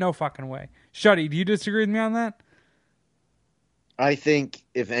 No fucking way. Shuddy, do you disagree with me on that? I think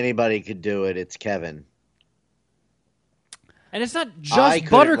if anybody could do it, it's Kevin. And it's not I just couldn't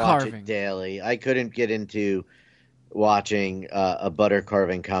butter watch carving. it daily. I couldn't get into watching a butter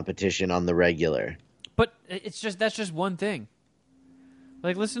carving competition on the regular. But that's just one thing.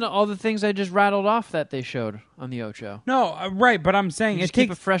 Like, listen to all the things I just rattled off that they showed on the Ocho. No, right, but I'm saying You it just keep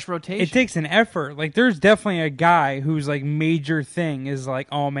takes a fresh rotation. it takes an effort. Like, there's definitely a guy whose major thing is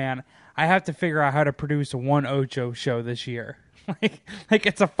oh man, I have to figure out how to produce one Ocho show this year. like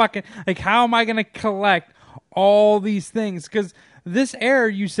it's a fucking how am I going to collect all these things? Because this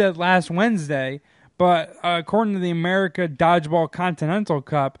aired, you said last Wednesday, but according to the America Dodgeball Continental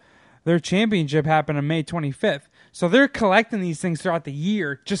Cup, their championship happened on May 25th. So they're collecting these things throughout the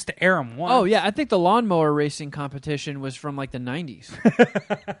year just to air them once. Oh, yeah. I think the lawnmower racing competition was from, the 90s.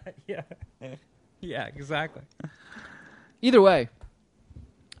 Yeah, exactly. Either way,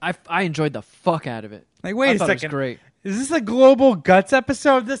 I enjoyed the fuck out of it. Wait I a thought second. It was great. Is this a Global Guts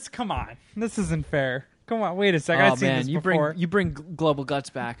episode? Come on. This isn't fair. Come on, wait a second. Oh, I've seen man. this You before. bring Global Guts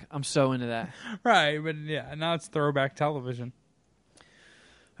back. I'm so into that. Right, but yeah, now it's throwback television.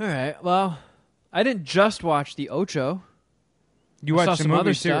 All right. Well, I didn't just watch the Ocho. You I saw watched the some other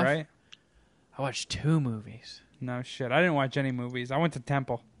movies too, stuff. right? I watched 2 movies. No shit. I didn't watch any movies. I went to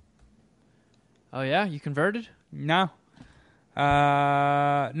Temple. Oh, yeah? You converted? No.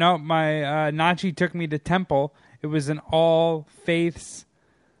 No, my Nachi took me to Temple. It was an all faiths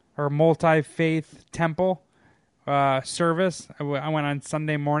or multi-faith temple service. I went on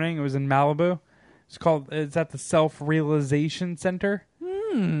Sunday morning. It was in Malibu. It's at the Self-Realization Center.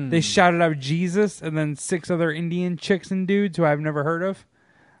 They shouted out Jesus and then 6 other Indian chicks and dudes who I've never heard of.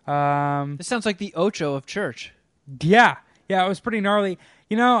 This sounds like the Ocho of church. Yeah, it was pretty gnarly.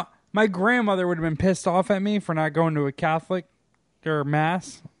 My grandmother would have been pissed off at me for not going to a Catholic or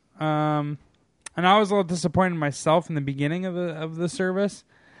mass, and I was a little disappointed in myself in the beginning of the service.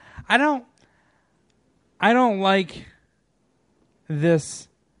 I don't like this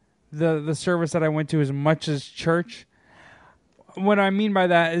the service that I went to as much as church. What I mean by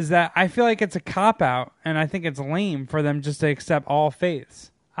that is that I feel like it's a cop out, and I think it's lame for them just to accept all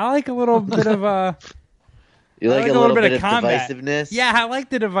faiths. I like a little bit of a. You like a little bit of combat. divisiveness? Yeah, I like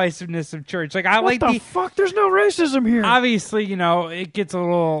the divisiveness of church. I like What the fuck? There's no racism here. obviously, it gets a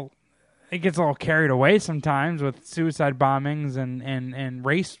little it gets a little carried away sometimes with suicide bombings and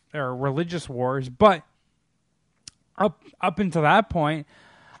race or religious wars. But up until that point,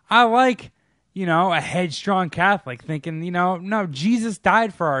 I like, a headstrong Catholic thinking, no, Jesus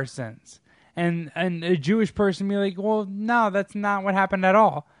died for our sins. And a Jewish person be like, well, no, that's not what happened at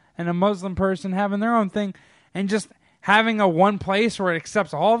all. And a Muslim person having their own thing and just having a one place where it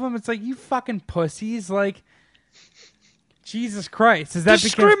accepts all of them. It's like, you fucking pussies. Like, Jesus Christ. Is that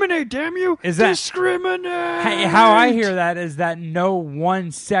discriminate, damn you. Is that discriminate? How I hear that is that no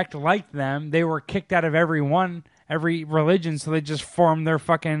one sect liked them. They were kicked out of every religion, so they just formed their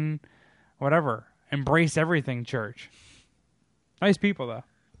fucking whatever, embrace everything church. Nice people though.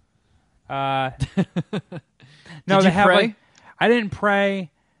 No, Did you pray? I didn't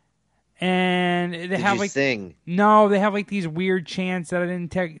pray, and they Did have you sing? No, they have these weird chants that I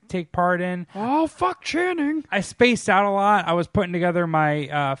didn't take part in. Oh, fuck Channing. I spaced out a lot. I was putting together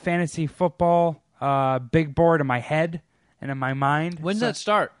my fantasy football big board in my head and in my mind. When's that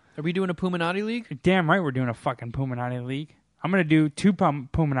start? Are we doing a Puminati League? Damn right we're doing a fucking Puminati League. I'm going to do 2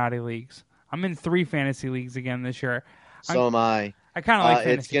 Puminati Leagues. I'm in 3 fantasy leagues again this year. So am I. I kind of like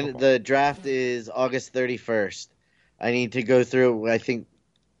fantasy football. The draft is August 31st. I need to go through. I think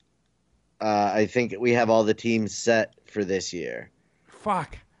we have all the teams set for this year.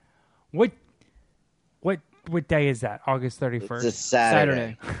 Fuck. What day is that? August 31st? It's a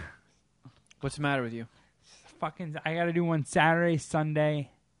Saturday. What's the matter with you? Fucking, I got to do one Saturday,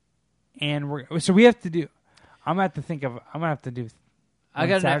 Sunday, and we have to do. I'm gonna have to do. I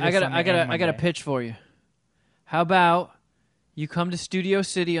got a pitch for you. How about you come to Studio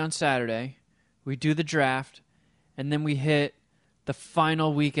City on Saturday, we do the draft, and then we hit the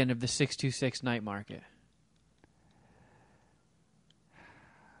final weekend of the 626 night market.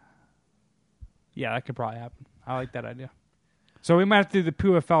 Yeah, that could probably happen. I like that idea. So we might have to do the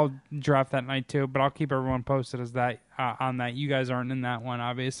PFL draft that night too, but I'll keep everyone posted on that. You guys aren't in that one,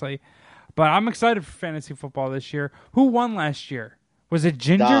 obviously. But I'm excited for fantasy football this year. Who won last year? Was it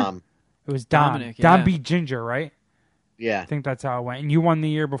Ginger? Dom. It was Dom. Dominic, Dom yeah. beat Ginger, right? Yeah, I think that's how it went. And you won the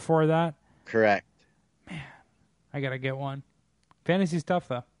year before that? correct. I got to get one. Fantasy stuff,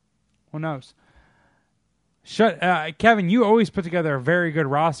 though. Who knows? Kevin, you always put together a very good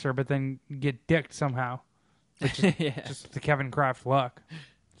roster, but then get dicked somehow. Which is Yeah. just the Kevin Kraft luck.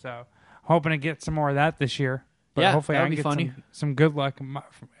 So, hoping to get some more of that this year. But Yeah, hopefully that I would can be get funny. some good luck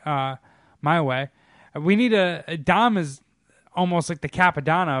my way. We need Dom is almost like the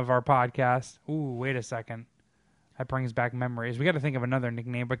Capadonna of our podcast. Ooh, wait a second. That brings back memories. We got to think of another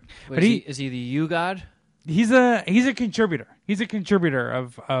nickname, but Is he the U God? he's a contributor. He's a contributor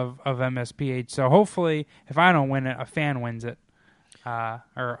of MSPH. So hopefully, if I don't win it, a fan wins it.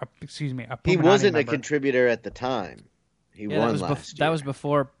 Excuse me, a He Puminati wasn't a member. contributor at the time. He Yeah, won that was last that year. was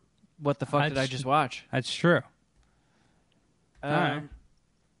before. What the fuck did I That's- just watch? That's true.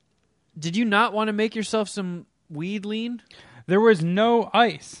 Did you not want to make yourself some weed lean? There was no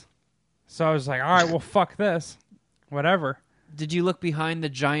ice, so I was like, all right, well, fuck this, whatever. Did you look behind the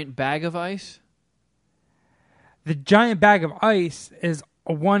giant bag of ice? The giant bag of ice is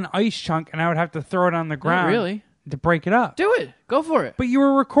a one ice chunk, and I would have to throw it on the ground really. to break it up. Do it. Go for it. But you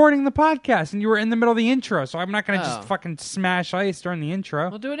were recording the podcast, and you were in the middle of the intro, so I'm not going to Oh. just fucking smash ice during the intro.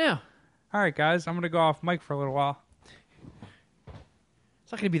 We'll do it now. All right, guys, I'm going to go off mic for a little while.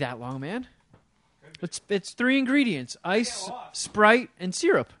 It's not going to be that long, man. It's 3 ingredients: ice, Sprite, and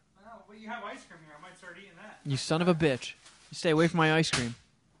syrup. Well, you have ice cream here. I might start eating that. You son of a bitch. You stay away from my ice cream.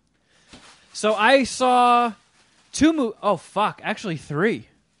 So I saw 2 movies. Oh, fuck. Actually, 3.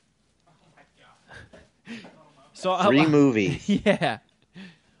 So 3 movies. Yeah.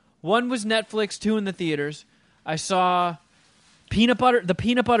 1 was Netflix, 2 in the theaters. I saw The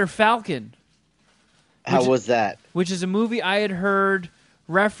Peanut Butter Falcon, How was that? which is a movie I had heard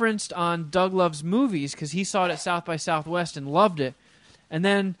referenced on Doug Loves Movies because he saw it at South by Southwest and loved it. And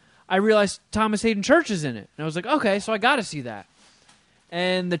then I realized Thomas Hayden Church is in it. And I was like, okay, so I got to see that.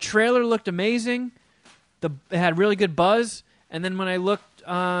 And the trailer looked amazing. It had really good buzz. And then when I looked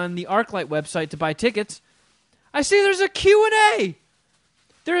on the ArcLight website to buy tickets, I see there's a Q&A.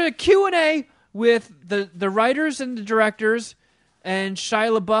 There's a Q&A with the writers and the directors and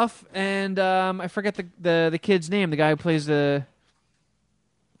Shia LaBeouf and I forget the kid's name, the guy who plays he's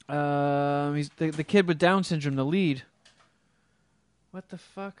the kid with Down syndrome, the lead. What the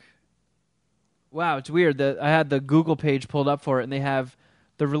fuck? Wow, it's weird. I had the Google page pulled up for it, and they have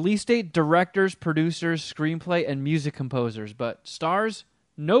the release date, directors, producers, screenplay, and music composers. But stars?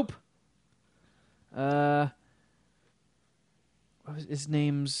 Nope. What was his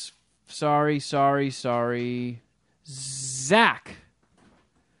name's? Sorry. Zach.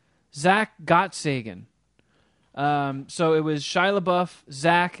 Zach Gottsagen. So it was Shia LaBeouf,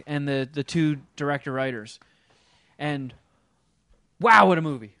 Zach, and the two director-writers. And wow, what a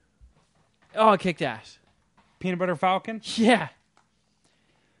movie. Oh, it kicked ass. Peanut Butter Falcon? Yeah,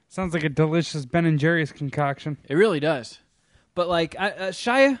 Sounds like a delicious Ben & Jerry's concoction. it really does. But like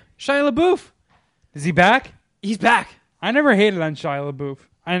Shia LaBeouf, Is he back? he's back. I never hated on Shia LaBeouf.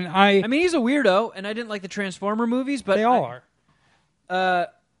 And I I mean, he's a weirdo, and I didn't like the Transformer movies, but they all are. Shia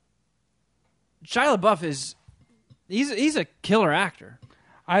LaBeouf is he's a killer actor.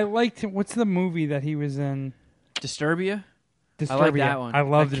 I liked him. What's the movie that he was in? Disturbia. Disturbia. I like that one. I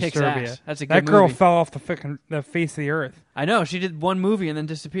love That kicks Disturbia. ass. That's a that good girl movie. fell off the face of the earth. I know, she did one movie and then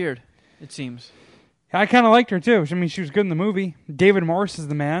disappeared, it seems. I kind of liked her too. I mean, she was good in the movie. David Morse is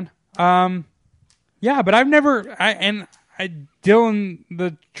the man. Yeah, but I've never. Dylan,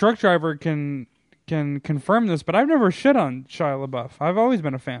 the truck driver, can confirm this, but I've never shit on Shia LaBeouf. I've always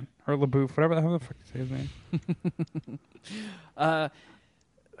been a fan, or LaBeouf, whatever the hell the fuck you say his name.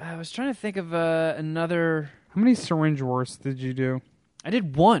 I was trying to think of another. How many syringe wars did you do, I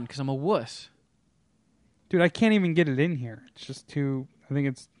did one because I'm a wuss. dude? I can't even get it in here. It's just too. I think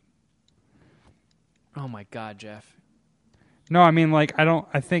it's. Oh my god, Jeff! No, I mean like I don't.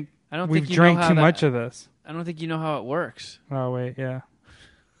 I think I don't we've think you drank know how too that- much of this. I don't think you know how it works. Oh wait, yeah.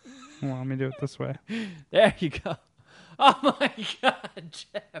 Well, let me do it this way. There you go. Oh my god,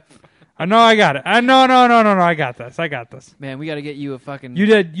 Jeff! I know I got it. No. I got this. I got this. Man, we got to get you a fucking You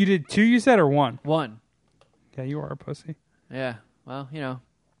did two. You said or one? one. Yeah, you are a pussy. Yeah. Well, you know.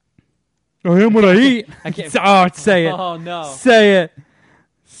 I am what I eat. I can't. Oh, say it. Oh no! Say it.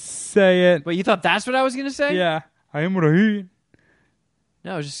 Say it. But you thought that's what I was gonna say? Yeah, I am what I eat.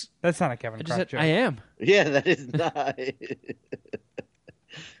 No, it's just That's not a Kevin I just Kraft said joke. I am. Yeah, that is not.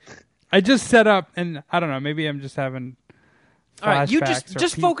 I just set up, and I don't know. Maybe I'm just having. All right, you flashbacks or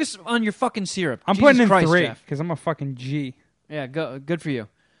just pe- focus on your fucking syrup. I'm Jesus putting in Christ, 3 Jeff. because I'm a fucking G. Yeah, good for you.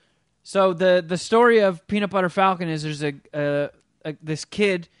 So the story of Peanut Butter Falcon is there's this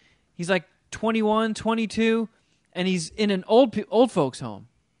kid, he's like 21, 22, and he's in an old folks home,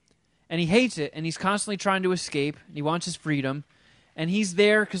 and he hates it, and he's constantly trying to escape, and he wants his freedom, and he's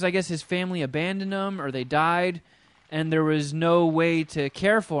there because I guess his family abandoned him or they died, and there was no way to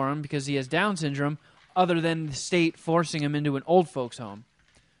care for him because he has Down syndrome, other than the state forcing him into an old folks home.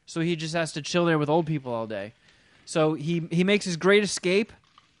 So he just has to chill there with old people all day. So he makes his great escape,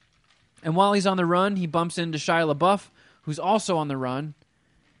 and while he's on the run, he bumps into Shia LaBeouf, who's also on the run,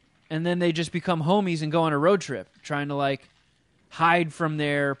 and then they just become homies and go on a road trip, trying to like hide from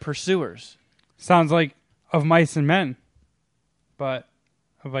their pursuers. Sounds like Of Mice and Men, but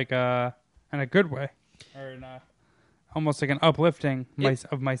of like in a good way, or in a, almost like an uplifting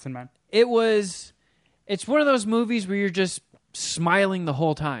of Mice and Men. It's one of those movies where you're just smiling the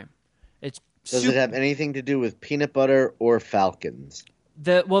whole time. It's Does it have anything to do with peanut butter or falcons?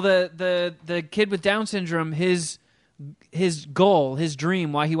 the kid with Down syndrome, his goal, his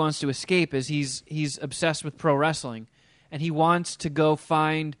dream, why he wants to escape is he's obsessed with pro wrestling, and he wants to go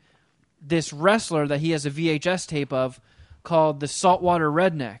find this wrestler that he has a VHS tape of called the Saltwater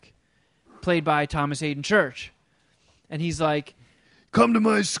Redneck, played by Thomas Hayden Church, and he's like, Come to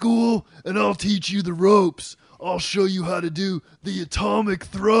my school and I'll teach you the ropes. I'll show you how to do the atomic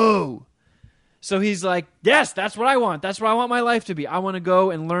throw. so he's like, yes, that's what I want. That's what I want my life to be. I want to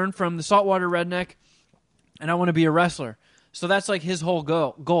go and learn from the Saltwater Redneck, and I want to be a wrestler. So that's like his whole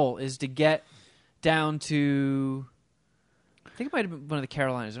goal is to get down to, I think it might have been one of the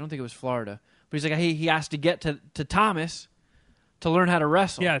Carolinas. I don't think it was Florida. But he's like, he has to get to Thomas to learn how to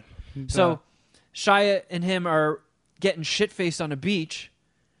wrestle. Yeah. So Shia and him are getting shit-faced on a beach,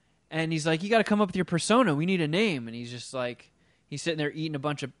 and he's like, you got to come up with your persona. We need a name. And he's just like, he's sitting there eating a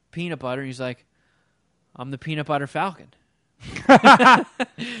bunch of peanut butter, and he's like, I'm the Peanut Butter Falcon.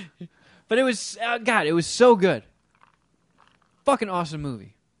 But it was, God, it was so good. Fucking awesome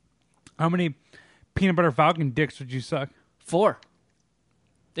movie. How many Peanut Butter Falcon dicks would you suck? 4.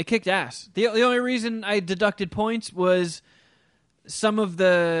 They kicked ass. The only reason I deducted points was some of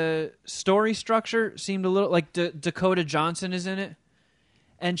the story structure seemed a little like Dakota Johnson is in it,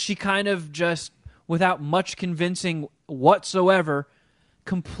 and she kind of just, without much convincing whatsoever,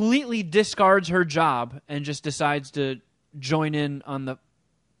 completely discards her job and just decides to join in on the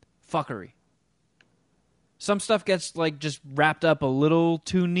fuckery. Some stuff gets like just wrapped up a little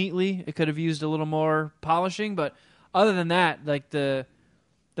too neatly. It could have used a little more polishing, but other than that, like the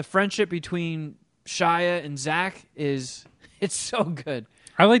friendship between Shia and Zach it's so good.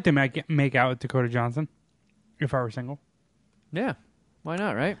 I like to make out with Dakota Johnson if I were single. Yeah, why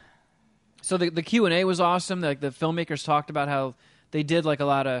not, right? So the Q&A was awesome. Like the filmmakers talked about how they did like a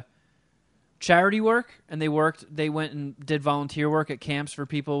lot of charity work, and they went and did volunteer work at camps for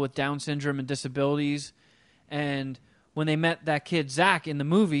people with Down syndrome and disabilities. And when they met that kid Zach in the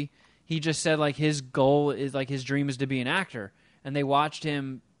movie, he just said like his goal is like his dream is to be an actor. And they watched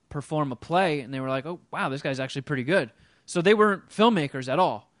him perform a play, and they were like, "Oh wow, this guy's actually pretty good." So they weren't filmmakers at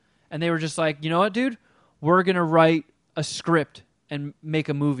all, and they were just like, "You know what, dude? We're gonna write a script and make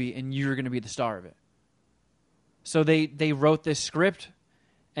a movie, and you're gonna be the star of it." So they wrote this script,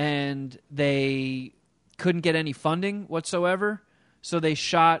 and they couldn't get any funding whatsoever. So they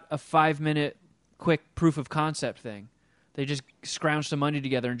shot a 5-minute quick proof of concept thing. They just scrounged some money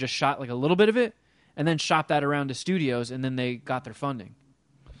together and just shot like a little bit of it, and then shot that around to studios, and then they got their funding.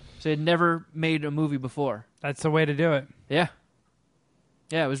 So they had never made a movie before. That's the way to do it. Yeah.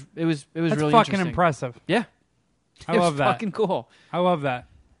 Yeah, it was That's really fucking interesting. impressive. Yeah. I It was love that. fucking cool. I love that.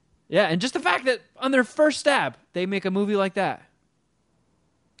 Yeah, and just the fact that on their first stab, they make a movie like that.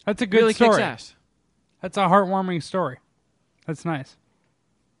 That's a good Really kicks story. ass. That's a heartwarming story. That's nice.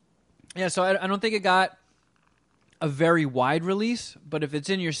 Yeah, so I don't think it got a very wide release, but if it's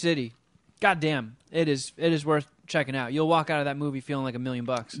in your city, goddamn, it is worth checking out. You'll walk out of that movie feeling like $1 million.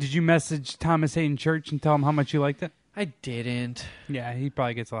 Did you message Thomas Hayden Church and tell him how much you liked it? I didn't. Yeah, he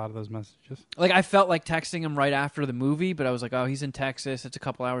probably gets a lot of those messages. Like, I felt like texting him right after the movie, but I was like, oh, he's in Texas. It's a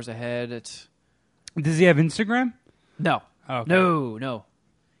couple hours ahead. It's... Does he have Instagram? No. Oh, okay. No.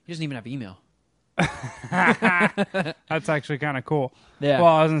 He doesn't even have email. That's actually kind of cool. Yeah.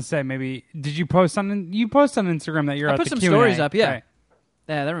 Well, I was gonna say maybe. Did you post on? You post on Instagram that you're I at put the some Q&A, stories up, yeah. right.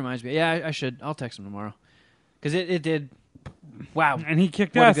 Yeah, that reminds me. Yeah, I should. I'll text him tomorrow. Because it did... Wow. And he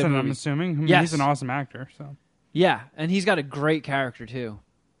kicked What a ass good in it, I'm movie. assuming. I mean, Yes. he's an awesome actor. So Yeah, and he's got a great character, too.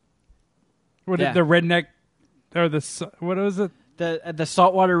 what Yeah. the redneck or what was it? The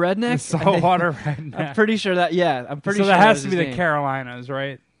saltwater redneck? The saltwater redneck. I'm pretty sure that... Yeah, I'm pretty so sure that has was to be his the name. Carolinas,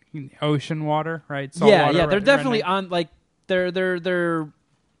 right? Ocean water, right? Yeah, Saltwater yeah, they're definitely redneck. on, like, they're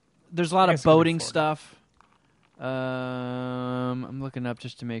there's a lot I of guess it'll be boating Florida. stuff. I'm looking up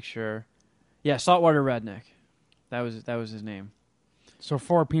just to make sure. Yeah, saltwater redneck. That was his name. So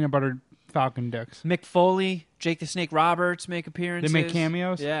 4 peanut butter falcon dicks. Mick Foley, Jake the Snake Roberts make appearances. They make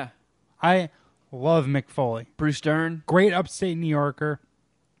cameos? Yeah. I love Mick Foley. Bruce Dern. Great upstate New Yorker.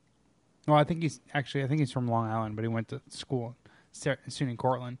 Well, I think he's from Long Island, but he went to school in SUNY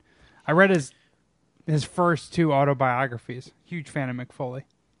Cortland. I read his first 2 autobiographies. Huge fan of Mick Foley.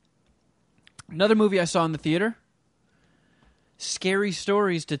 Another movie I saw in the theater. Scary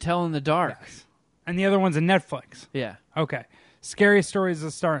Stories to Tell in the Dark. Yes. And the other one's a Netflix. Yeah. Okay. Scary Stories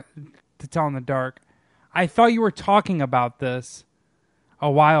to Tell in the Dark. I thought you were talking about this a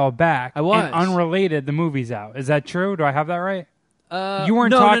while back. I was. And unrelated, the movie's out. Is that true? Do I have that right? You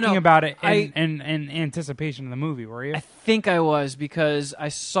weren't no, talking about it I in anticipation of the movie, were you? think I was, because I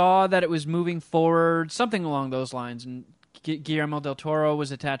saw that it was moving forward, something along those lines, and Guillermo del Toro was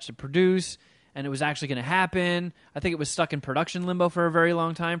attached to produce, and it was actually going to happen. I think it was stuck in production limbo for a very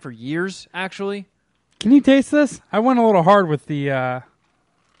long time, for years, actually. Can you taste this? I went a little hard with the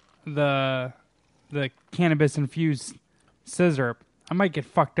cannabis infused scissor. I might get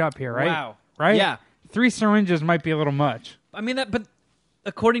fucked up here, right? Wow. Right? Yeah. 3 syringes might be a little much. I mean, but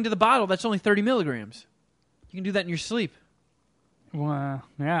according to the bottle, that's only 30 milligrams. You can do that in your sleep. Well,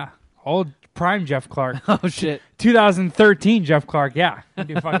 yeah. Old prime Jeff Clark. Oh, shit. 2013 Jeff Clark. Yeah. I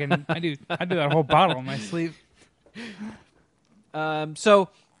do that whole bottle in my sleep. So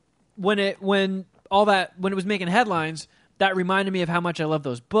when it was making headlines, that reminded me of how much I love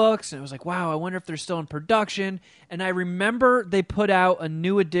those books, and I was like, wow, I wonder if they're still in production. And I remember they put out a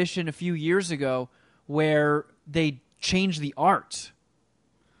new edition a few years ago where they changed the art.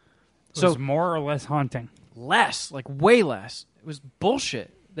 So more or less haunting. Less, like way less. It was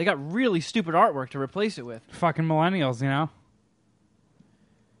bullshit. They got really stupid artwork to replace it with. Fucking millennials, you know?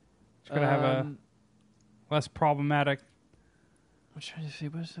 Just gotta have a less problematic I'm trying to see,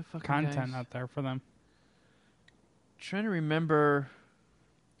 what's the fucking content guy's- out there for them. Trying to remember.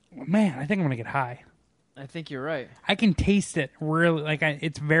 Man, I think I'm gonna get high. I think you're right. I can taste it really,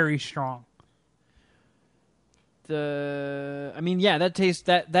 it's very strong. That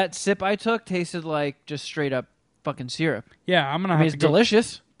sip I took tasted like just straight up fucking syrup. Yeah, I'm gonna I have mean, to it's go.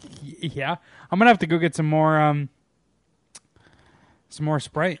 delicious. Yeah, I'm gonna have to go get some more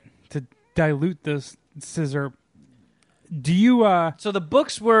Sprite to dilute this scissor. Do you So the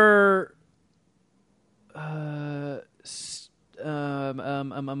books were Alvin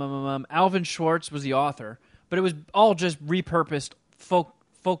Schwartz was the author, but it was all just repurposed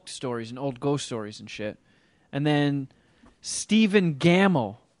folk stories and old ghost stories and shit. And then Stephen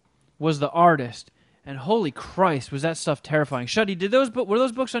Gamble was the artist, and holy Christ, was that stuff terrifying. Shuddy, were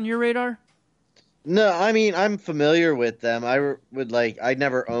those books on your radar? No, I mean, I'm familiar with them. I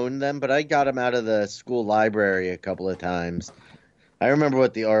never owned them, but I got them out of the school library a couple of times. I remember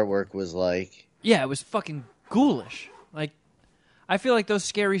what the artwork was like. Yeah, it was fucking ghoulish. Like, I feel like those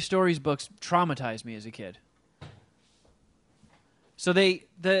Scary Stories books traumatized me as a kid. So I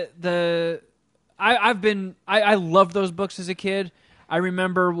loved those books as a kid. I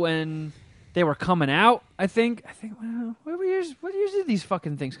remember when they were coming out. I think what years did these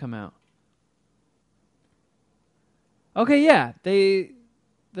fucking things come out? Okay, yeah,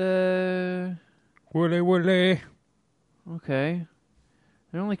 Willy. Okay.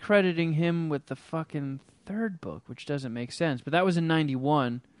 They're only crediting him with the fucking third book, which doesn't make sense. But that was in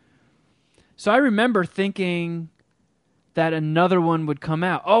 91. So I remember thinking that another one would come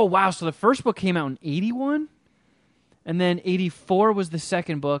out. Oh, wow. So the first book came out in 81? And then 84 was the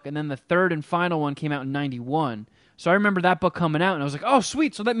second book. And then the third and final one came out in 91. So I remember that book coming out. And I was like, oh,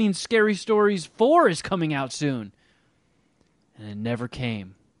 sweet. So that means Scary Stories 4 is coming out soon. And it never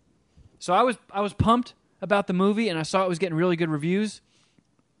came. So I was pumped about the movie. And I saw it was getting really good reviews.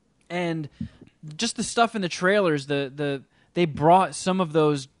 And just the stuff in the trailers, they brought some of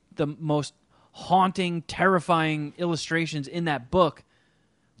those, the most haunting, terrifying illustrations in that book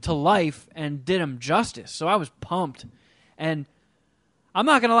to life and did them justice. So I was pumped. And I'm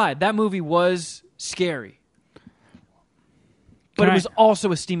not going to lie, that movie was scary. But it was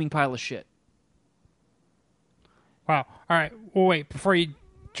also a steaming pile of shit. Wow. All right. Well, wait, before you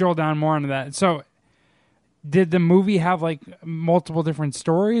drill down more into that. So did the movie have like multiple different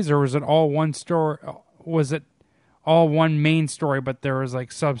stories, or was it all one story? Was it all one main story, but there was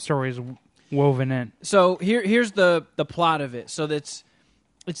like sub-stories woven in? So here's the plot of it. So it's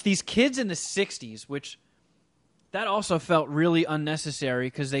these kids in the 60s, which that also felt really unnecessary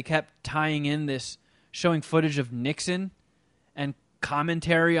because they kept tying in this, showing footage of Nixon and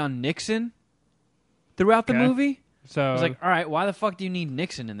commentary on Nixon throughout the movie. So I was like, all right, why the fuck do you need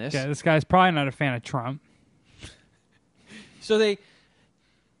Nixon in this? Yeah, this guy's probably not a fan of Trump. So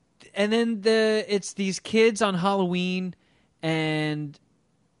it's these kids on Halloween, and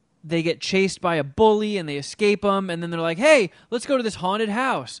they get chased by a bully, and they escape them, and then they're like, hey, let's go to this haunted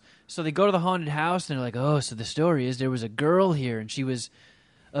house. So they go to the haunted house, and they're like, oh, so the story is there was a girl here, and she was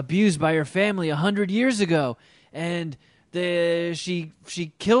abused by her family 100 years ago, and she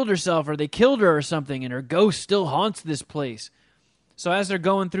killed herself, or they killed her or something, and her ghost still haunts this place. So as they're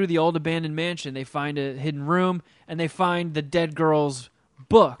going through the old abandoned mansion, they find a hidden room, and they find the dead girl's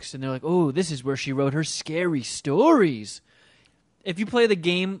books. And they're like, oh, this is where she wrote her scary stories. If you play the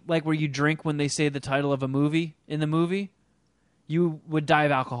game like where you drink when they say the title of a movie in the movie, you would die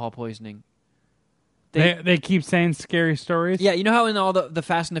of alcohol poisoning. They keep saying scary stories? Yeah, you know how in all the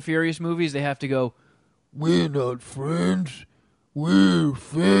Fast and the Furious movies they have to go, We're not friends. We're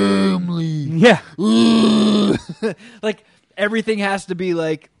family. Yeah. like everything has to be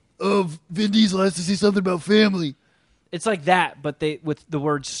like, Vin Diesel has to say something about family. it's like that, but with the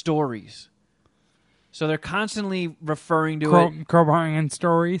word stories. So they're constantly referring to it. Crowbarring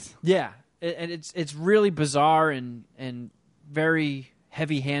stories. Yeah, and it's really bizarre and very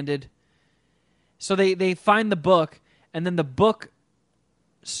heavy-handed. So they find the book, and then the book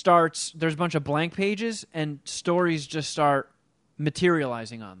starts. There's a bunch of blank pages, and stories just start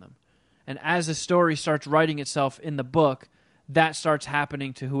materializing on them. And as the story starts writing itself in the book, that starts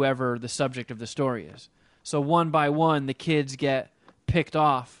happening to whoever the subject of the story is. So one by one, the kids get picked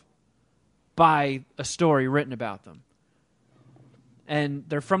off by a story written about them. And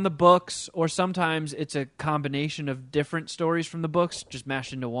they're from the books, or sometimes it's a combination of different stories from the books, just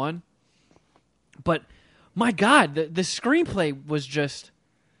mashed into one. But, my God, the screenplay was just...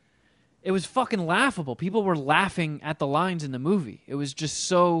 It was fucking laughable. People were laughing at the lines in the movie. It was just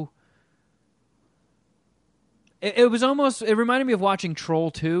so... It was almost... It reminded me of watching Troll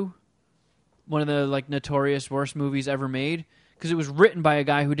 2, one of the like notorious worst movies ever made, because it was written by a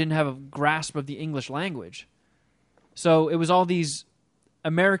guy who didn't have a grasp of the English language. So it was all these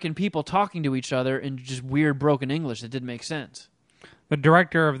American people talking to each other in just weird broken English that didn't make sense. The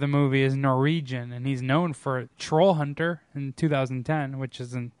director of the movie is Norwegian, and he's known for Troll Hunter in 2010, which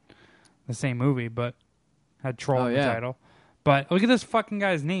isn't the same movie, but had Troll in the title. But look at this fucking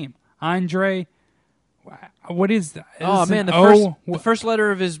guy's name. Andre... What is that? Oh, man, the first letter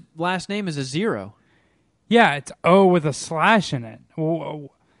of his last name is a 0. Yeah, it's O with a slash in it.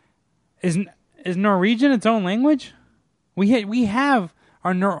 Is Norwegian its own language? We have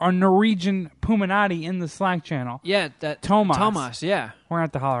our Norwegian Puminati in the Slack channel. Yeah, that Tomas, yeah. We're going to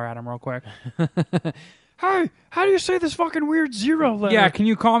have to holler at him real quick. Hi, how do you say this fucking weird 0 letter? Yeah, can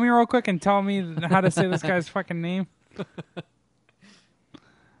you call me real quick and tell me how to say this guy's fucking name?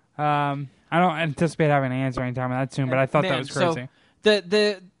 I don't anticipate having an answer anytime that soon, but I thought that was crazy.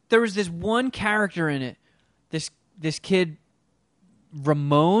 So there was this one character in it. This kid,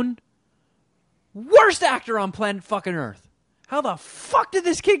 Ramon, worst actor on planet fucking Earth. How the fuck did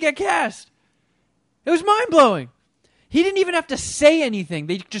this kid get cast? It was mind-blowing. He didn't even have to say anything.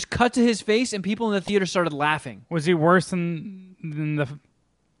 They just cut to his face, and people in the theater started laughing. Was he worse than the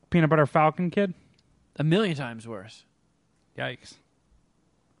Peanut Butter Falcon kid? 1,000,000 times worse. Yikes.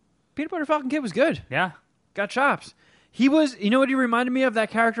 Peanut Butter Falcon kid was good. Yeah. Got chops. He was, you know what he reminded me of? That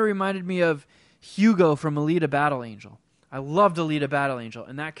character reminded me of Hugo from Alita Battle Angel. I loved Alita Battle Angel,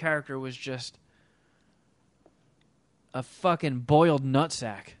 and that character was just a fucking boiled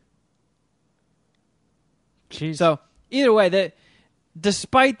nutsack. Jeez. So, either way,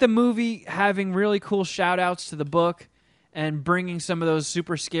 despite the movie having really cool shout-outs to the book and bringing some of those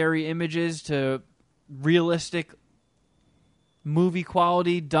super scary images to realistic movie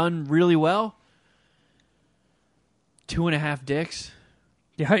quality done really well, 2.5 dicks.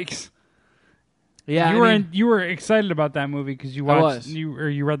 Yikes. Yeah, you were excited about that movie because you watched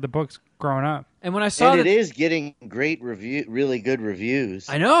you read the books growing up. And when I saw it is getting really good reviews.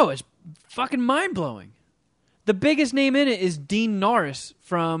 I know, it's fucking mind-blowing. The biggest name in it is Dean Norris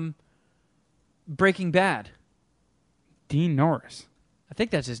from Breaking Bad. Dean Norris. I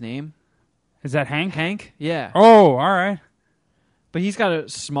think that's his name. Is that Hank? Hank? Yeah. Oh, all right. But he's got a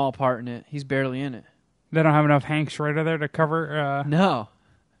small part in it. He's barely in it. They don't have enough Hank Schrader there to cover. No.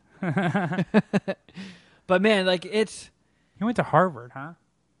 But man, like it's. He went to Harvard, huh?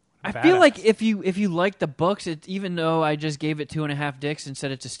 I feel like if you like the books, even though I just gave it 2.5 dicks and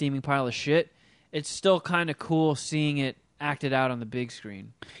said it's a steaming pile of shit, it's still kind of cool seeing it acted out on the big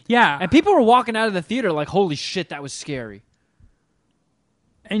screen. Yeah, and people were walking out of the theater like, "Holy shit, that was scary."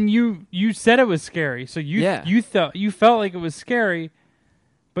 And you said it was scary, so you felt like it was scary,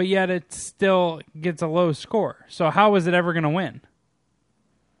 but yet it still gets a low score. So how was it ever going to win?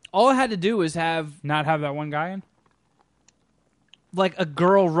 All I had to do was not have that one guy in, like a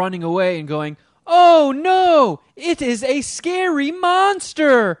girl running away and going, "Oh no, it is a scary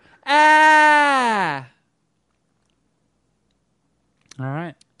monster!" Ah. All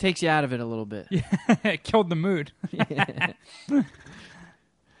right, takes you out of it a little bit. It killed the mood.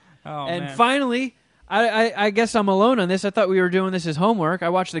 Oh, and man. Finally, I guess I'm alone on this. I thought we were doing this as homework. I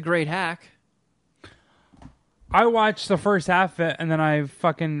watched The Great Hack. I watched the first half of it, and then I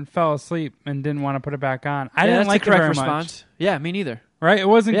fucking fell asleep and didn't want to put it back on. I didn't like the correct response. Much. Yeah, me neither. Right? It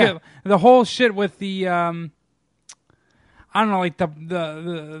wasn't good. The whole shit with the I don't know, like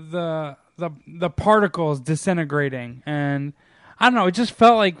the particles disintegrating, and I don't know. It just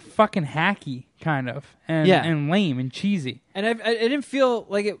felt like fucking hacky, kind of, and lame and cheesy. And I didn't feel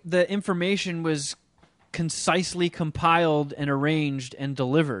like the information was concisely compiled and arranged and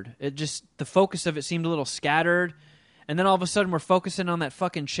delivered. It just, the focus of it seemed a little scattered, and then all of a sudden we're focusing on that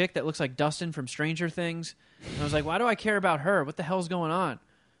fucking chick that looks like Dustin from Stranger Things. And I was like, why do I care about her? What the hell's going on?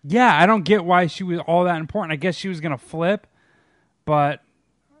 Yeah, I don't get why she was all that important. I guess she was gonna flip, but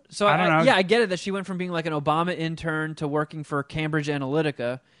so I don't know. Yeah, I get it that she went from being like an Obama intern to working for Cambridge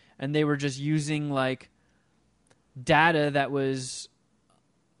Analytica, and they were just using like data that was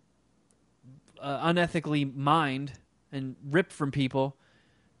unethically mined and ripped from people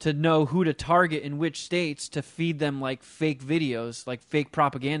to know who to target in which states to feed them like fake videos, like fake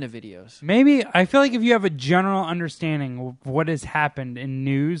propaganda videos. Maybe, I feel like if you have a general understanding of what has happened in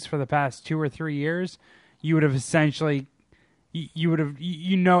news for the past 2 or 3 years, you would have essentially,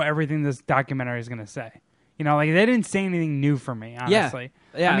 you know everything this documentary is going to say. You know, like they didn't say anything new for me, honestly.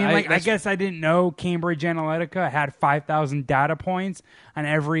 Yeah, I mean, like I guess I didn't know Cambridge Analytica had 5,000 data points on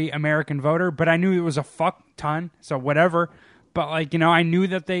every American voter, but I knew it was a fuck ton, so whatever. But like, you know, I knew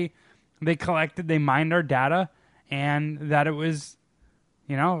that they mined our data, and that it was,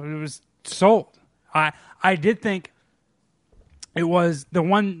 you know, it was sold. I did think it was the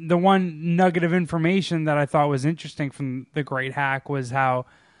one nugget of information that I thought was interesting from The Great Hack was how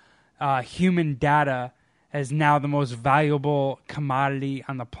human data is now the most valuable commodity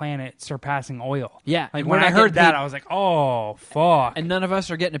on the planet, surpassing oil. Yeah. Like when I heard that, I was like, oh, fuck. And none of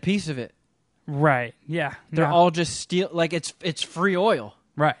us are getting a piece of it. Right. Yeah. They're all just like it's free oil.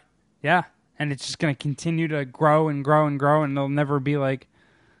 Right. Yeah. And it's just going to continue to grow and grow and grow, and there'll never be like,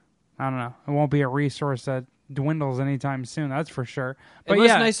 I don't know, it won't be a resource that dwindles anytime soon, that's for sure. But it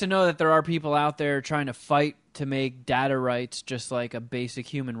was nice to know that there are people out there trying to fight to make data rights just like a basic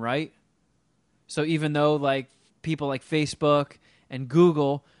human right. So even though like people like Facebook and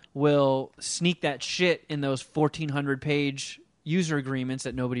Google will sneak that shit in those 1,400-page user agreements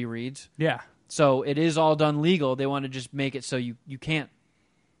that nobody reads. Yeah. So it is all done legal. They want to just make it so you can't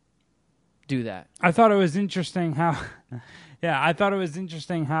do that. I thought it was interesting how, I thought it was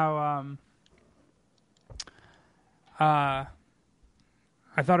interesting how,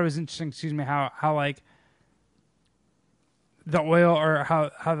 how like the oil or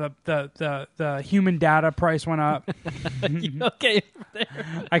how the human data price went up. Okay.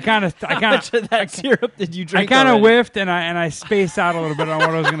 How much of that syrup did you I drink? kind of already? whiffed and I spaced out a little bit on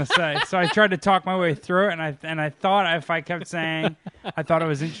what I was going to say. So I tried to talk my way through it, and I thought if I kept saying I thought it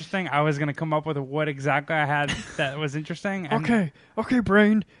was interesting, I was going to come up with what exactly I had that was interesting. And Okay,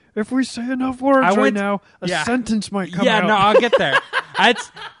 Brain. If we say enough words I right went- now, a yeah. sentence might come yeah, out. no, I'll get there.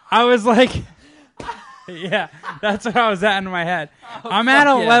 I was like, yeah, that's what I was at in my head. I'm at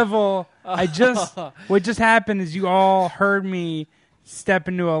a yeah. level. What just happened is you all heard me step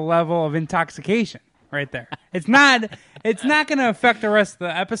into a level of intoxication right there. It's not going to affect the rest of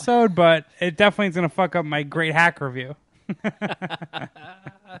the episode, but it definitely is going to fuck up my great hack review.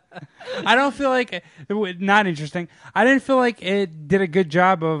 I don't feel like not interesting. I didn't feel like it did a good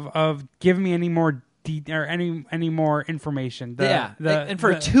job of giving me any more or any more information. And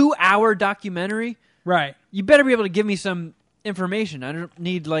for a 2-hour documentary, right. you better be able to give me some information. I don't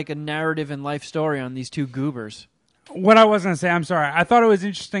need like a narrative and life story on these two goobers. What I was going to say, I'm sorry. I thought it was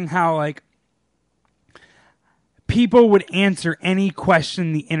interesting how like people would answer any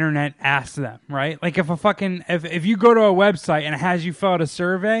question the internet asked them, right? Like if you go to a website and it has you fill out a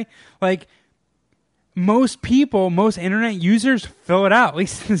survey, like most internet users fill it out. At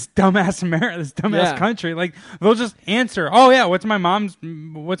least in this dumbass America, this dumbass country, like they'll just answer, "Oh yeah, what's my mom's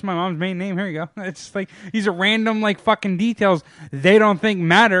main name?" Here you go. It's just like these are random like fucking details they don't think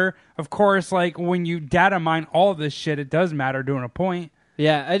matter. Of course, like when you data mine all this shit, it does matter to a point.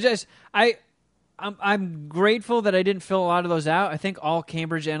 Yeah, I'm grateful that I didn't fill a lot of those out. I think all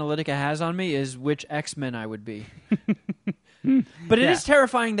Cambridge Analytica has on me is which X-Men I would be. But it is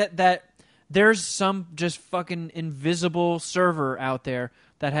terrifying that there's some just fucking invisible server out there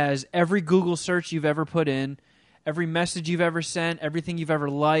that has every Google search you've ever put in, every message you've ever sent, everything you've ever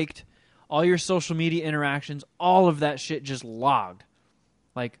liked, all your social media interactions, all of that shit just logged.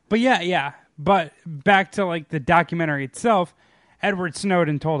 Like, but but back to like the documentary itself, Edward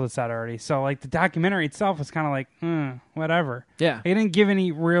Snowden told us that already. So like the documentary itself was kind of like, whatever. Yeah. It didn't give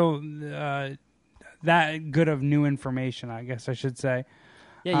any real that good of new information, I guess I should say.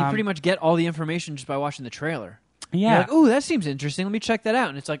 yeah, you pretty much get all the information just by watching the trailer. Yeah. You're like, ooh, that seems interesting. Let me check that out.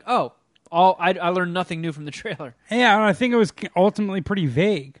 And it's like, oh, I learned nothing new from the trailer. Yeah, I think it was ultimately pretty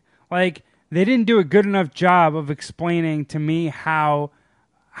vague. Like they didn't do a good enough job of explaining to me how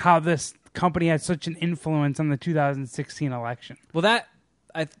this company had such an influence on the 2016 election. Well, that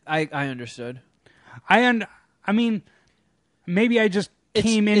I understood. I mean, maybe I just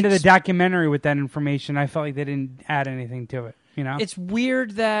came into the documentary with that information. I felt like they didn't add anything to it. You know, It's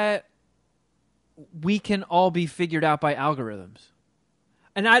weird that we can all be figured out by algorithms.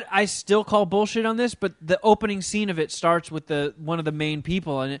 And I still call bullshit on this, but the opening scene of it starts with one of the main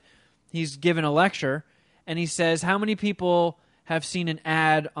people, and he's given a lecture, and he says, how many people have seen an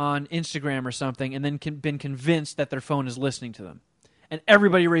ad on Instagram or something and then been convinced that their phone is listening to them? And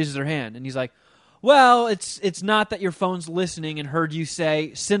everybody raises their hand, and he's like, well, it's not that your phone's listening and heard you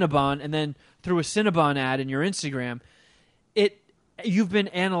say Cinnabon and then threw a Cinnabon ad in your Instagram. You've been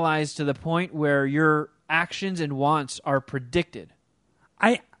analyzed to the point where your actions and wants are predicted.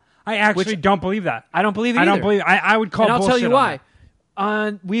 I actually don't believe that. I don't believe it I either. don't believe. I would call. And I'll tell bullshit you on why.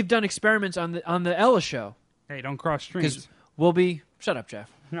 that. We've done experiments on the Ella show. Hey, don't cross streams. Because we'll be shut up,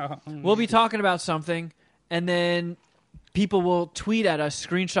 Jeff. No. We'll be talking about something, and then people will tweet at us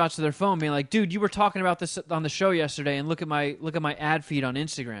screenshots of their phone, being like, "Dude, you were talking about this on the show yesterday, and look at my ad feed on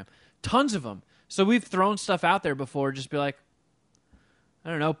Instagram. Tons of them." So we've thrown stuff out there before, just be like, I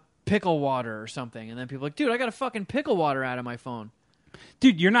don't know, pickle water or something, and then people are like, "Dude, I got a fucking pickle water ad on my phone."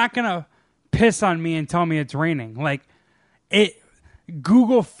 Dude, you're not gonna piss on me and tell me it's raining. Like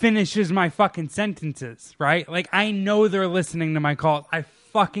Google finishes my fucking sentences, right? Like I know they're listening to my calls. I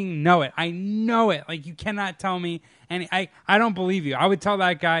fucking know it. I know it. Like you cannot tell me any. I don't believe you. I would tell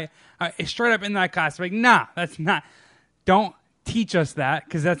that guy straight up in that class, like, nah, that's not. Don't teach us that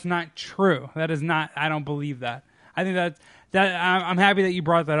because that's not true. That is not. I don't believe that. I think that I'm happy that you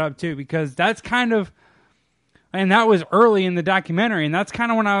brought that up too because that's kind of. And that was early in the documentary, and that's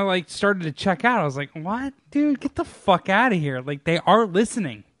kind of when I like started to check out. I was like, "What, dude? Get the fuck out of here!" Like they are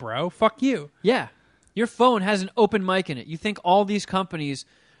listening, bro. Fuck you. Yeah. Your phone has an open mic in it. You think all these companies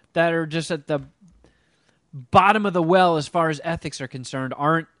that are just at the bottom of the well as far as ethics are concerned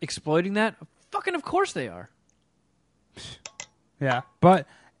aren't exploiting that? Fucking of course they are. Yeah, but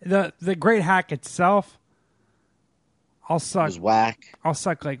the great hack itself, I'll It suck. was whack. I'll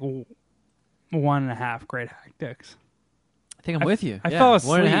suck like 1.5 Great Hack dicks. I think I'm with you. I Yeah, fell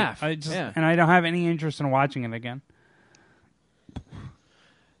asleep. 1.5. And I don't have any interest in watching it again.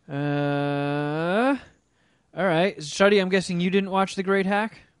 All right. Shuddy, I'm guessing you didn't watch The Great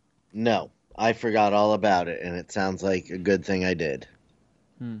Hack? No, I forgot all about it, and it sounds like a good thing I did.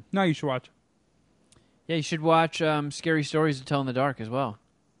 No, you should watch it. Yeah, you should watch Scary Stories to Tell in the Dark as well.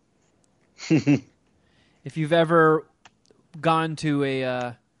 If you've ever gone to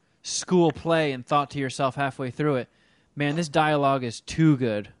a school play and thought to yourself halfway through it, man, this dialogue is too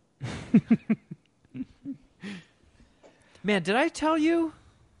good. Man, did I tell you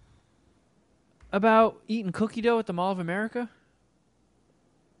about eating cookie dough at the Mall of America?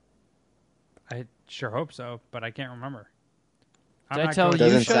 I sure hope so, but I can't remember. Did I tell you,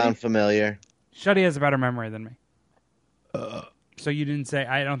 Doesn't Shuddy? sound familiar. Shuddy has a better memory than me. So you didn't say,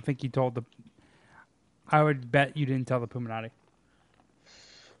 I don't think you told the... I would bet you didn't tell the Puminati.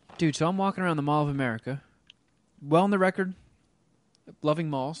 Dude, so I'm walking around the Mall of America. Well on the record, loving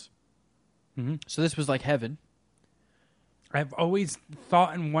malls. Mm-hmm. So this was like heaven. I've always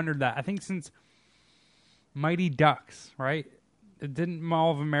thought and wondered that. I think since Mighty Ducks, right? Didn't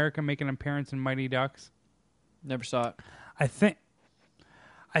Mall of America make an appearance in Mighty Ducks? Never saw it. I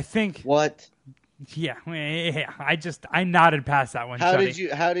think... What? Yeah. I nodded past that one, How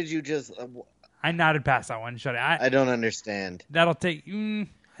Shuddy. did you just... I nodded past that one, Shuddy. I don't understand. That'll take...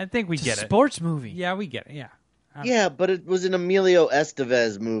 I think we It's get a it. sports movie. Yeah, we get it, yeah. Yeah, but it was an Emilio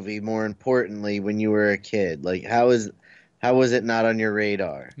Estevez movie, more importantly, when you were a kid. Like, how was it not on your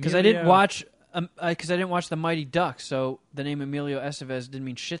radar? Because I didn't watch the Mighty Ducks, so the name Emilio Estevez didn't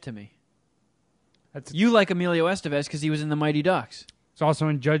mean shit to me. You like Emilio Estevez because he was in the Mighty Ducks. It's also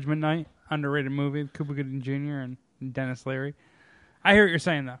in Judgment Night, underrated movie, Cuba Gooding Jr. and Dennis Leary. I hear what you're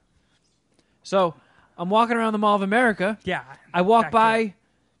saying, though. So I'm walking around the Mall of America. Yeah. I walk back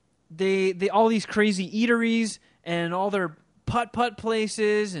by all these crazy eateries and all their putt-putt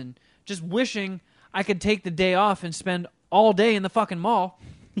places and just wishing I could take the day off and spend all day in the fucking mall.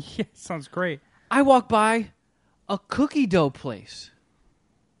 Yeah, sounds great. I walk by a cookie dough place.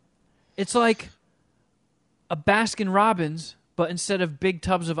 It's like a Baskin Robbins, but instead of big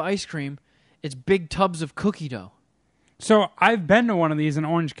tubs of ice cream, it's big tubs of cookie dough. So I've been to one of these in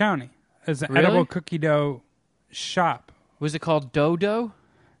Orange County. It's an Really? edible cookie dough shop. Was it called Dodo?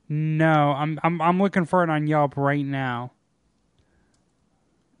 No, I'm looking for it on Yelp right now.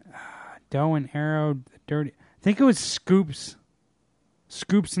 Dough and Arrow, dirty. I think it was Scoops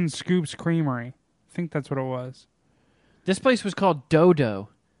and Scoops Creamery. I think that's what it was. This place was called Dodo,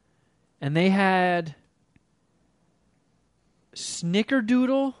 and they had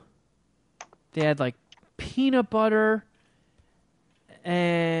Snickerdoodle. They had like peanut butter,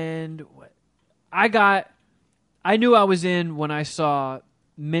 and I knew I was in when I saw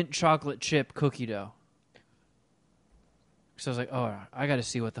mint chocolate chip cookie dough. So I was like, oh, I got to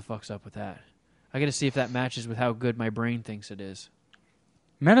see what the fuck's up with that. I got to see if that matches with how good my brain thinks it is.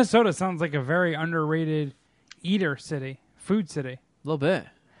 Minnesota sounds like a very underrated food city. A little bit.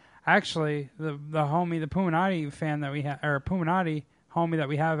 Actually, the Puminati fan that we have, or Puminati homie that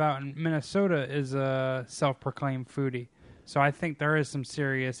we have out in Minnesota is a self-proclaimed foodie. So I think there is some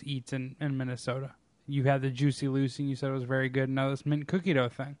serious eats in Minnesota. You had the Juicy Lucy, and you said it was very good. Now this mint cookie dough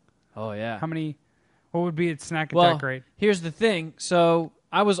thing. Oh, yeah. What would be its snack attack rate? Here's the thing. So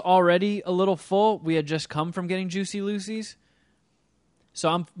I was already a little full. We had just come from getting Juicy Lucy's.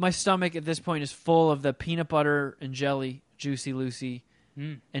 So my stomach at this point is full of the peanut butter and jelly Juicy Lucy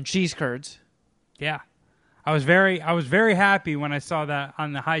and cheese curds. Yeah. I was very happy when I saw that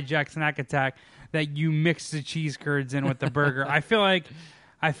on the Hijack Snack Attack that you mixed the cheese curds in with the burger. I feel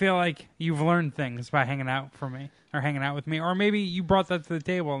like you've learned things by hanging out with me, or maybe you brought that to the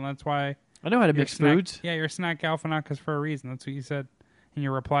table and that's why I know how to mix foods. Yeah, you're snack alphanakas for a reason. That's what you said in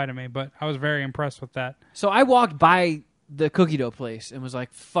your reply to me. But I was very impressed with that. So I walked by the cookie dough place and was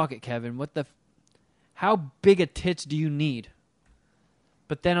like, "Fuck it, Kevin. How big a tits do you need?"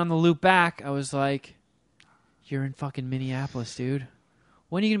 But then on the loop back, I was like, "You're in fucking Minneapolis, dude.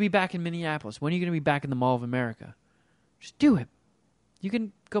 When are you gonna be back in Minneapolis? When are you gonna be back in the Mall of America? Just do it. You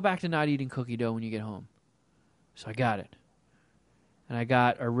can go back to not eating cookie dough when you get home." So I got it. And I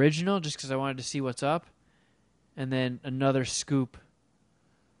got original just because I wanted to see what's up. And then another scoop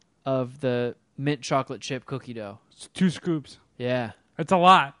of the mint chocolate chip cookie dough. It's 2 scoops. Yeah. It's a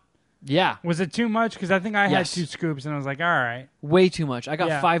lot. Yeah. Was it too much? Because I think I had Yes. 2 scoops and I was like, all right. Way too much. I got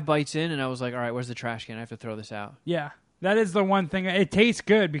Yeah. 5 bites in and I was like, all right, where's the trash can? I have to throw this out. Yeah. That is the one thing. It tastes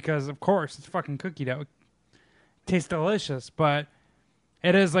good because, of course, it's fucking cookie dough. It tastes delicious, but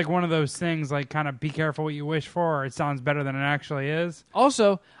It is like one of those things, like kind of be careful what you wish for, or it sounds better than it actually is.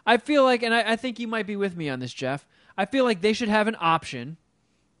 Also, I feel like, and I think you might be with me on this, Jeff, I feel like they should have an option,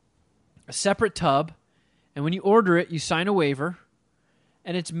 a separate tub, and when you order it, you sign a waiver,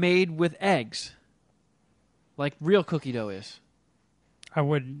 and it's made with eggs, like real cookie dough is. I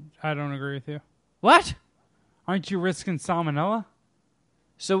don't agree with you. What? Aren't you risking salmonella?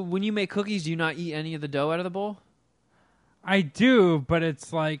 So when you make cookies, do you not eat any of the dough out of the bowl? I do, but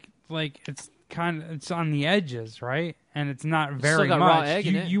it's like it's on the edges, right? And it's not very still got much. raw egg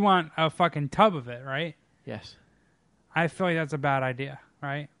in it. You want a fucking tub of it, right? Yes. I feel like that's a bad idea,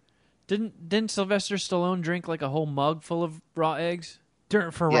 right? Didn't Sylvester Stallone drink like a whole mug full of raw eggs?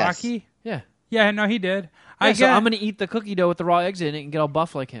 For Yes. Rocky? Yeah. Yeah, no, he did. So I'm going to eat the cookie dough with the raw eggs in it and get all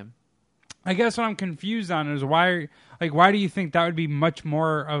buff like him. I guess what I'm confused on is why do you think that would be much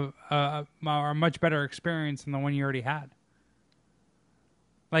more of a much better experience than the one you already had?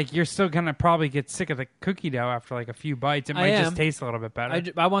 Like, you're still going to probably get sick of the cookie dough after like a few bites. It might just taste a little bit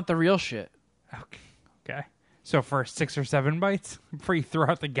better. I want the real shit. Okay. So for 6 or 7 bites before you throw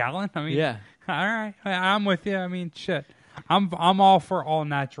out the gallon? I mean, Yeah. All right. I'm with you. I mean, shit. I'm all for all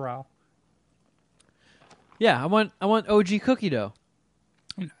natural. Yeah, I want OG cookie dough.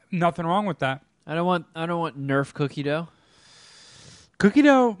 Nothing wrong with that. I don't want Nerf cookie dough. Cookie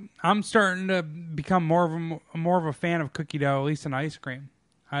dough, I'm starting to become more of a fan of cookie dough, at least in ice cream.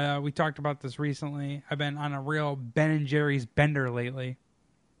 We talked about this recently. I've been on a real Ben & Jerry's bender lately.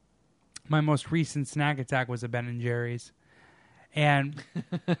 My most recent snack attack was a Ben & Jerry's. And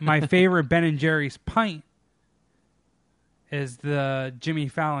my favorite Ben & Jerry's pint is the Jimmy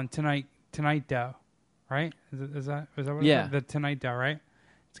Fallon Tonight Dough, right? Is that what it is? The Tonight Dough, right?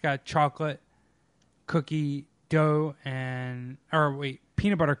 It's got chocolate, cookie dough,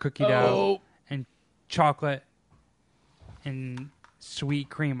 peanut butter cookie dough, and chocolate and sweet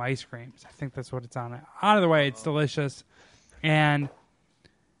cream ice creams. I think that's what it's on it. Either way, it's delicious, and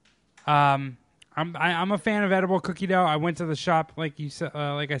I'm a fan of edible cookie dough. I went to the shop like you said,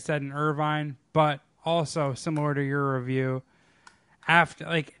 like I said, in Irvine, but also similar to your review. After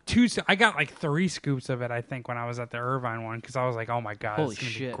I got like 3 scoops of it, I think, when I was at the Irvine one, because I was like, "Oh my god, Holy it's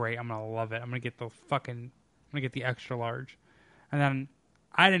gonna shit. be great! I'm gonna love it. I'm gonna get the extra large." And then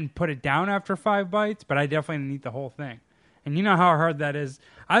I didn't put it down after 5 bites, but I definitely didn't eat the whole thing. And you know how hard that is.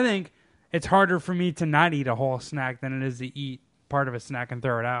 I think it's harder for me to not eat a whole snack than it is to eat part of a snack and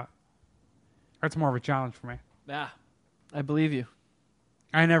throw it out. That's more of a challenge for me. Yeah, I believe you.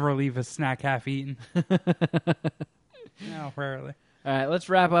 I never leave a snack half eaten. No, rarely. All right, let's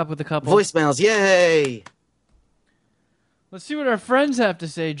wrap up with a couple. Voicemails, yay! Let's see what our friends have to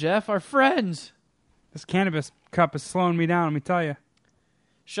say, Jeff. Our friends. This cannabis cup is slowing me down, let me tell you.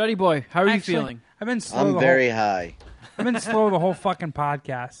 Shuddy boy, how are you Actually, feeling? I've been slow. I'm very high. I've been slow the whole fucking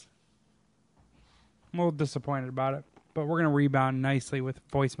podcast. I'm a little disappointed about it, but we're gonna rebound nicely with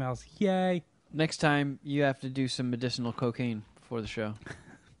voicemails. Yay! Next time, you have to do some medicinal cocaine before the show.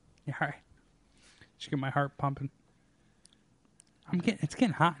 Yeah, all right. Just get my heart pumping. It's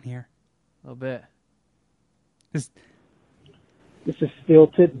getting hot in here. A little bit. This is Steel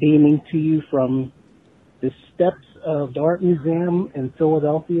Tip beaming to you from the steps of the Art Museum in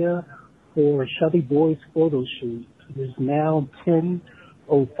Philadelphia for Shuddy Boy's photo shoot. It is now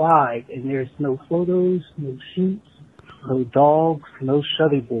 10:05, and there's no photos, no shoots, no dogs, no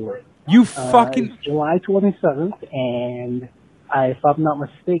Shuddy Boy. You fucking... It's July 27th, and if I'm not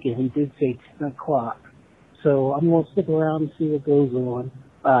mistaken, he did say 10 o'clock. So I'm going to stick around and see what goes on.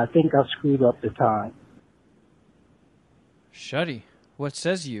 I think I screwed up the time. Shuddy, what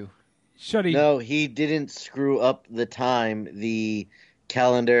says you? Shuddy. No, he didn't screw up the time. The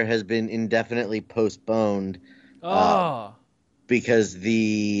calendar has been indefinitely postponed because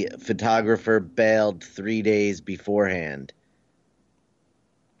the photographer bailed 3 days beforehand.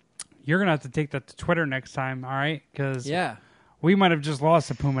 You're going to have to take that to Twitter next time, all right? Because Yeah. we might have just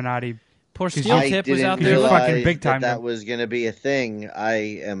lost a Puminati. Poor Because Steel I Tip was didn't out You're there. realize fucking big time, that though. was going to be a thing. I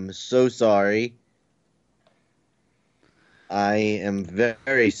am so sorry. I am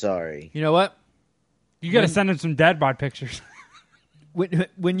very sorry. You know what? You got to send him some dad bod pictures.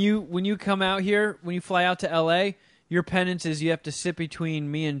 When you come out here, when you fly out to L.A., your penance is you have to sit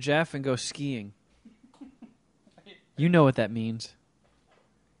between me and Jeff and go skiing. You know what that means.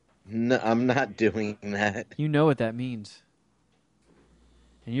 No, I'm not doing that. You know what that means.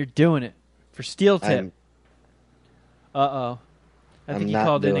 And you're doing it for Steel Tip. Uh-oh. I think I'm he not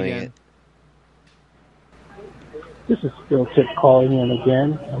called in doing again. it. This is Steel Tip calling in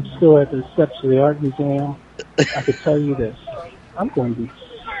again. I'm still at the steps of the Art Museum. I can tell you this. I'm going to be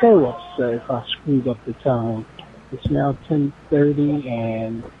so upset if I screwed up the time. It's now 10:30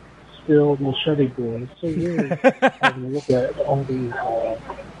 and still no Chevy Boy. So we're having a look at all these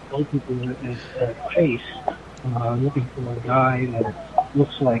old people in his face, looking for a guy that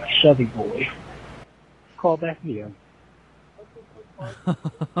looks like Chevy Boy. Call back again.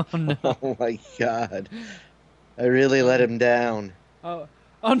 Oh no! Oh my God, I really let him down. Oh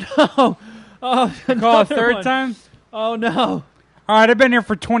no! Oh, Call a third time? Oh no! All right, I've been here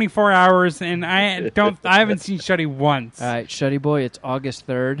for 24 hours, and I haven't seen Shuddy once. All right, Shuddy Boy, it's August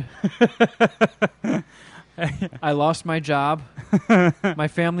 3rd. I lost my job. My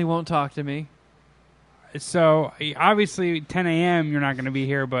family won't talk to me. So, obviously, 10 a.m. you're not going to be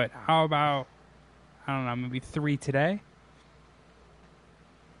here, but how about, I don't know, maybe 3 today?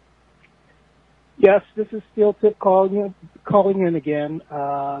 Yes, this is Steel Tip calling in again.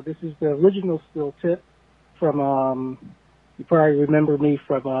 This is the original Steel Tip from, you probably remember me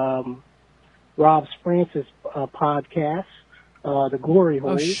from Rob Francis' podcast, The Glory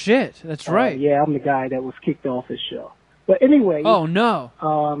Hole. Oh, shit. That's right. Yeah, I'm the guy that was kicked off his show. But anyway, oh, no.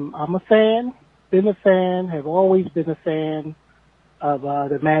 I'm a fan, been a fan, have always been a fan of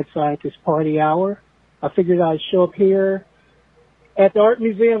the Mad Scientist Party Hour. I figured I'd show up here at the Art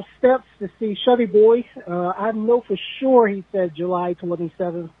Museum steps to see Chevy Boy. I know for sure he said July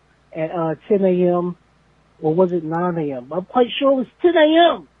 27th at 10 a.m. Or was it 9 a.m.? I'm quite sure it was 10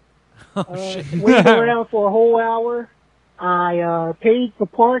 a.m. Waited around for a whole hour. I paid for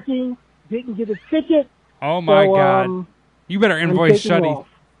parking, didn't get a ticket. Oh, my God. You better invoice Shuddy.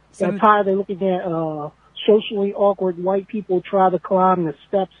 I'm tired of looking at socially awkward white people try to climb the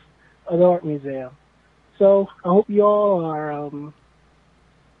steps of the Art Museum. So I hope you all are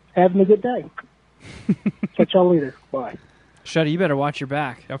having a good day. Catch y'all later. Bye. Shuddy, you better watch your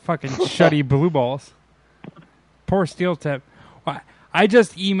back. That fucking Shuddy blue balls. Poor Steel Tip. I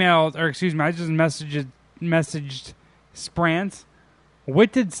just emailed, or excuse me, I just messaged Sprance.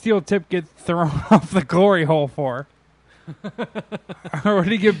 What did Steel Tip get thrown off the glory hole for? Or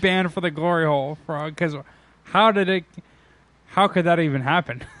did he get banned for the glory hole? Because how could that even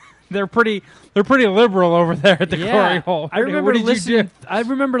happen? They're pretty liberal over there at the glory hole. I remember what did listening. you do? I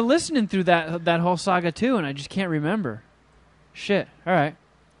remember listening through that whole saga too, and I just can't remember. Shit. All right.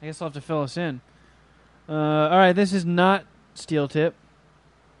 I guess I'll have to fill us in. All right. This is not Steel Tip.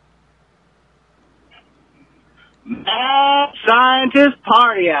 Mad Scientist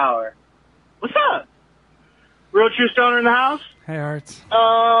Party Hour. What's up? Real True Stoner in the house? Hey, Arts.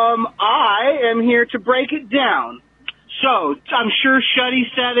 I am here to break it down. So, I'm sure Shuddy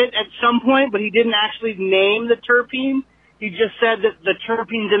said it at some point, but he didn't actually name the terpene. He just said that the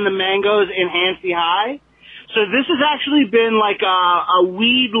terpenes in the mangoes enhance the high. So this has actually been like a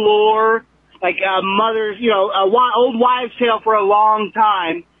weed lore, like a mother's, old wives' tale for a long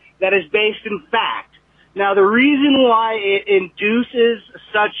time that is based in fact. Now, the reason why it induces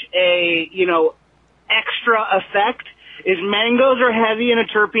such a, extra effect is mangoes are heavy in a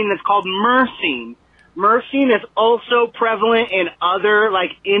terpene that's called myrcene. Myrcene is also prevalent in other,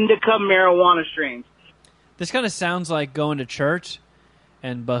 like, indica marijuana strains. This kind of sounds like going to church,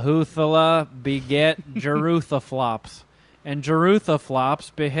 and Bahuthala beget Jeruthaflops, and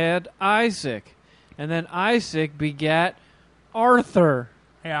Jeruthaflops beget Isaac, and then Isaac begat Arthur.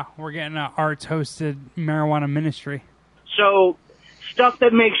 Yeah, we're getting an Arts-hosted marijuana ministry. So, stuff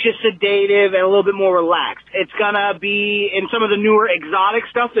that makes you sedative and a little bit more relaxed. It's gonna be in some of the newer exotic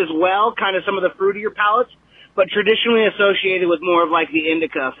stuff as well, kind of some of the fruitier palettes, but traditionally associated with more of like the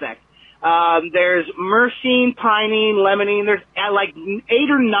indica effect. There's myrcene, pinene, limonene. There's like 8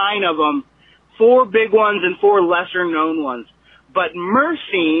 or 9 of them, 4 big ones and 4 lesser known ones. But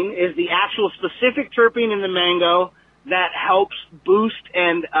myrcene is the actual specific terpene in the mango that helps boost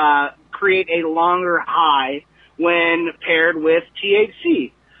and create a longer high when paired with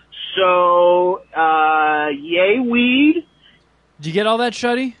THC. So, yay weed. Did you get all that,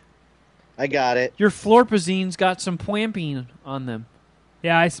 Shuddy? I got it. Your florpazines got some plampine on them.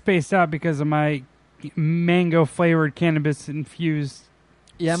 Yeah, I spaced out because of my mango-flavored cannabis-infused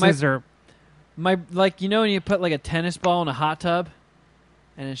scissor. My like, when you put like a tennis ball in a hot tub,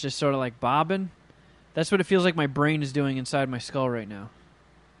 and it's just sort of like bobbing? That's what it feels like my brain is doing inside my skull right now.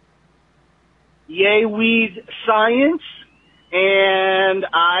 Yay weed science, and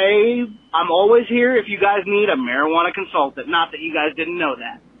I'm always here if you guys need a marijuana consultant. Not that you guys didn't know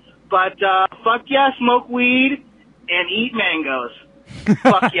that. But fuck yeah, smoke weed and eat mangoes.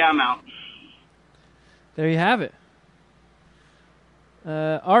 Fuck yeah, I'm out. There you have it.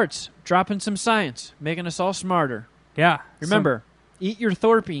 Arts, dropping some science, making us all smarter. Yeah. Remember, eat your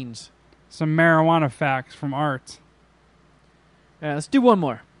thorpenes. Some marijuana facts from Arts. Yeah, let's do one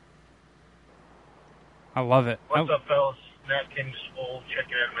more. I love it. What's up, fellas? Matt King School,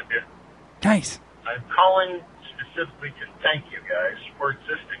 checking in with you. Nice. I'm calling specifically to thank you guys for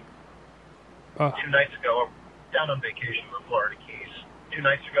existing. 2 nights ago, down on vacation in the Florida Keys. 2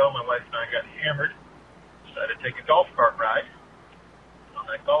 nights ago, my wife and I got hammered. Decided to take a golf cart ride. On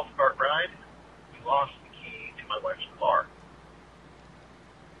that golf cart ride, we lost the key to my wife's car.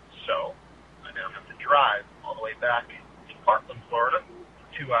 So, I now have to drive all the way back to Parkland, Florida, for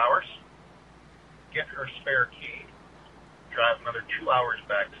 2 hours, get her spare key, drive another 2 hours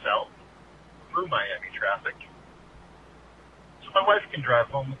back south through Miami traffic, so my wife can drive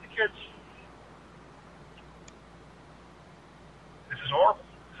home with the kids. This is horrible.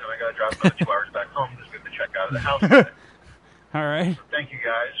 So I got to drive another 2 hours back home just to get the check out of the house today. All right. So thank you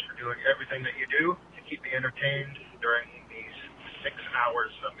guys for doing everything that you do to keep me entertained during these 6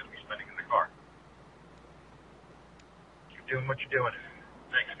 hours I'm going to be spending in the car. Keep doing what you're doing.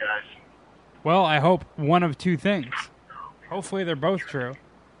 Thanks, guys. Well, I hope one of two things. Hopefully they're both true.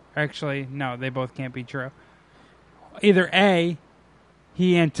 Actually, no, they both can't be true. Either A,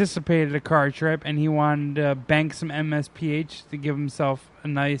 he anticipated a car trip and he wanted to bank some MSPH to give himself a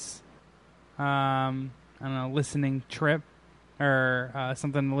nice, I don't know, listening trip or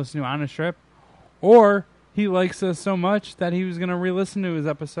something to listen to on his trip. Or he likes us so much that he was going to re-listen to his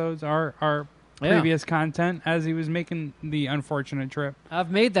episodes, our previous content, as he was making the unfortunate trip.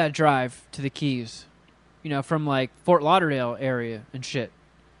 I've made that drive to the Keys, from like Fort Lauderdale area and shit.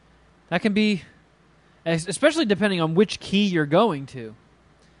 That can be, especially depending on which key you're going to.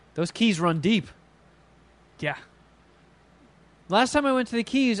 Those keys run deep. Yeah. Last time I went to the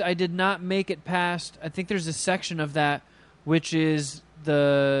Keys, I did not make it past, I think there's a section of that, which is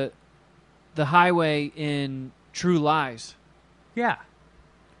the highway in True Lies. Yeah.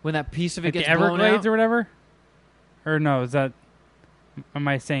 When that piece of it Like gets the blown Everglades out. or whatever? Or no, is that... Am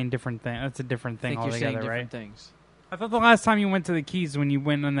I saying different thing? That's a different thing I think you're altogether, saying right? different things. I thought the last time you went to the Keys when you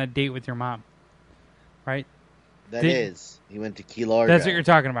went on that date with your mom, right? That is. He went to Key Largo. That's what you're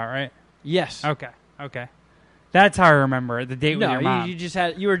talking about, right? Yes. Okay. That's how I remember it, the date with your mom.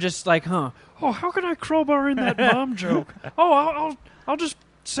 You were just like, huh. Oh, how can I crowbar in that mom joke? Oh, I'll just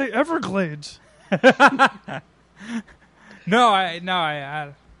say Everglades. I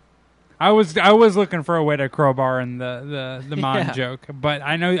was looking for a way to crowbar in the mom joke, but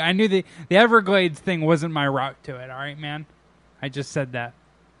I knew the Everglades thing wasn't my route to it. All right, man. I just said that.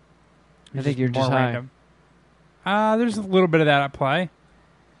 I think you're more just random. There's a little bit of that at play.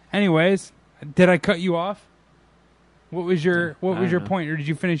 Anyways, did I cut you off? What was your point, or did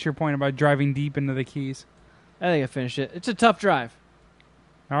you finish your point about driving deep into the Keys? I think I finished it. It's a tough drive.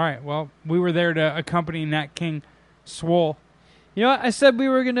 All right. Well, we were there to accompany Nat King Swole. You know what? I said we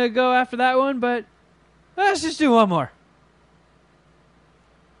were going to go after that one, but let's just do one more.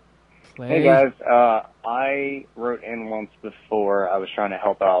 Hey, guys. I wrote in once before. I was trying to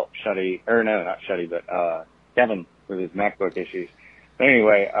help out Shuddy, or no, not Shuddy, but Kevin with his MacBook issues. But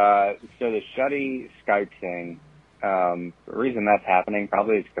anyway, so the Shuddy Skype thing, the reason that's happening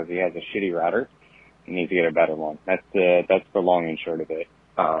probably is because he has a shitty router. He needs to get a better one. That's the long and short of it.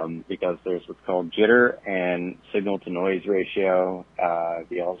 Because there's what's called jitter and signal to noise ratio.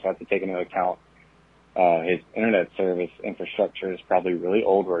 You also have to take into account his internet service infrastructure is probably really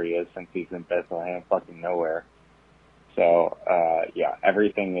old where he is since he's in Bethlehem, fucking nowhere. So, yeah,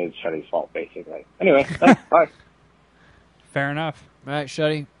 everything is Shuddy's fault, basically. Anyway, thanks, bye. Fair enough. All right,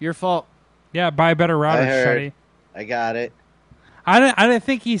 Shuddy, your fault. Yeah, buy a better router, I heard. Shuddy. I got it. I didn't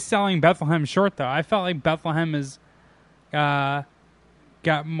think he's selling Bethlehem short, though. I felt like Bethlehem is got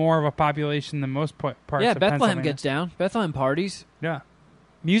more of a population than most parts of Bethlehem Pennsylvania. gets down. Bethlehem parties. Yeah.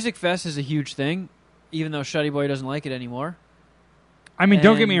 Music Fest is a huge thing, even though Shuddy Boy doesn't like it anymore. I mean,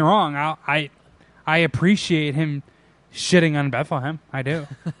 don't get me wrong. I appreciate him shitting on Bethlehem. I do.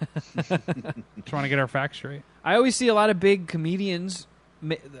 Just want to get our facts straight. I always see a lot of big comedians.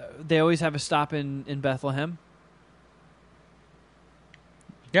 They always have a stop in Bethlehem.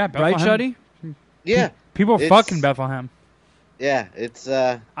 Yeah, Bethlehem. Right, Shuddy? Yeah. People fuck in Bethlehem. Yeah, it's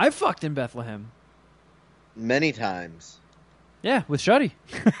I fucked in Bethlehem many times. Yeah, with Shuddy.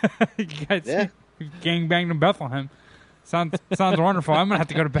 You guys gangbanged in Bethlehem. Sounds wonderful. I'm gonna have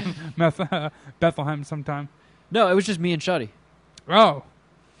to go to Bethlehem sometime. No, it was just me and Shuddy. Oh,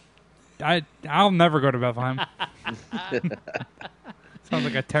 I'll never go to Bethlehem. Sounds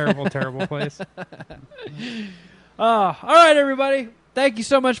like a terrible, terrible place. All right, everybody. Thank you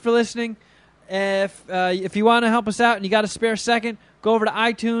so much for listening. If you want to help us out and you got a spare second, go over to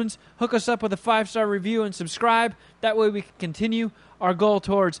iTunes, hook us up with a 5-star review, and subscribe. That way we can continue our goal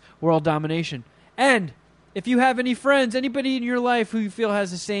towards world domination. And if you have any friends, anybody in your life who you feel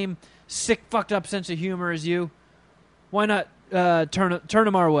has the same sick, fucked up sense of humor as you, why not turn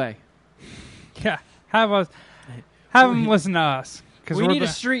them our way? Yeah, have them listen to us. We need a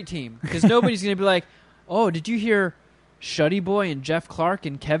street team because nobody's going to be like, oh, did you hear Shuddy Boy and Jeff Clark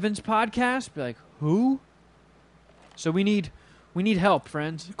and Kevin's podcast? Be like, who? So we need help,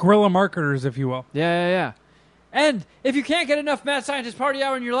 friends. Guerrilla marketers, if you will. Yeah. And if you can't get enough Mad Scientist Party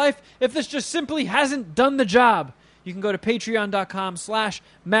Hour in your life, if this just simply hasn't done the job, you can go to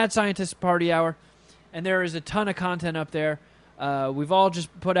patreon.com/Mad Scientist Party Hour, and there is a ton of content up there. We've all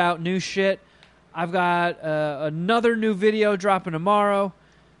just put out new shit. I've got another new video dropping tomorrow.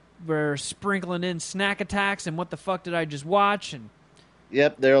 We're sprinkling in snack attacks and what the fuck did I just watch? And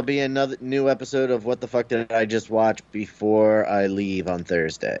yep, there'll be another new episode of What the Fuck Did I Just Watch before I leave on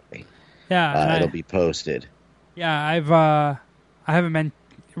Thursday. Yeah, it'll be posted. Yeah, I haven't been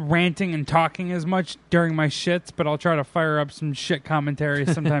ranting and talking as much during my shits, but I'll try to fire up some shit commentary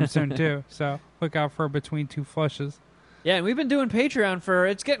sometime soon too. So look out for Between Two Flushes. Yeah, and we've been doing Patreon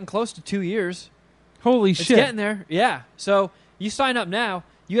it's getting close to 2 years. Holy It's shit. getting there. Yeah. So you sign up now,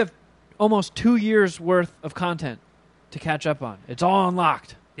 you have almost 2 years worth of content to catch up on. It's all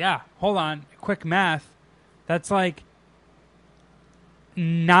unlocked. Yeah, hold on. Quick math. That's like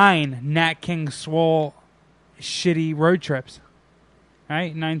 9 Nat King Swole shitty road trips.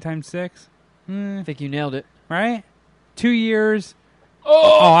 Right? 9 times 6? I think you nailed it. Right? 2 years.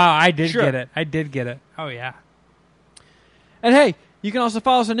 Oh, wow, I did sure. get it. Oh, yeah. And hey, you can also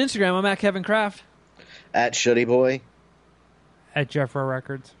follow us on Instagram. I'm at Kevin Kraft. At Shuddy Boy. At Jeffro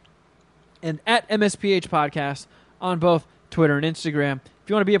Records. And at MSPH Podcast on both Twitter and Instagram. If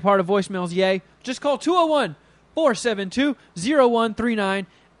you want to be a part of voicemails, yay, just call 201-472-0139.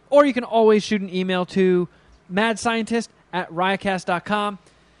 Or you can always shoot an email to madscientist@riotcast.com.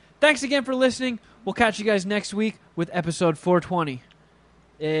 Thanks again for listening. We'll catch you guys next week with episode 420.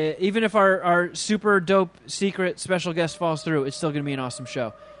 Even if our super dope secret special guest falls through, it's still going to be an awesome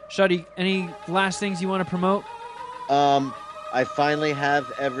show. Shuddy, any last things you want to promote? I finally have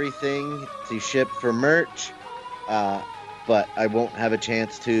everything to ship for merch, but I won't have a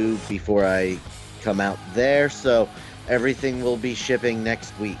chance to before I come out there, so everything will be shipping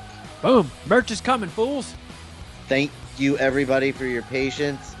next week. Boom. Merch is coming, fools. Thank you, everybody, for your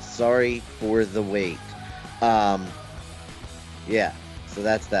patience. Sorry for the wait. Yeah, so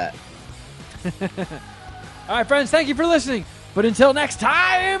that's that. All right, friends, thank you for listening. But until next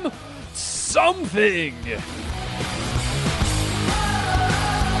time, something. I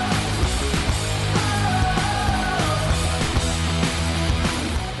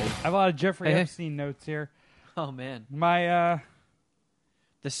have a lot of Jeffrey Epstein notes here. Oh, man. My,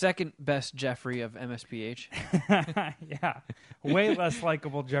 the second best Jeffrey of MSPH. yeah. Way less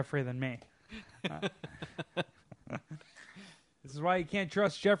likable Jeffrey than me. This is why you can't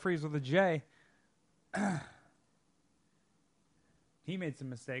trust Jeffries with a J. He made some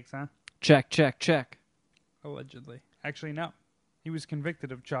mistakes, huh? Check. Allegedly. Actually, no. He was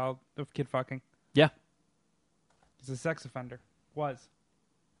convicted of kid fucking. Yeah. He's a sex offender.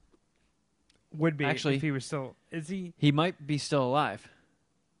 Would be. Actually, if he was still. Is he? He might be still alive.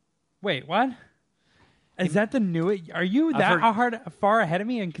 Wait, what? Is that the new? Are you far ahead of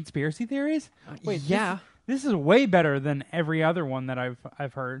me in conspiracy theories? Wait, yeah. This is way better than every other one that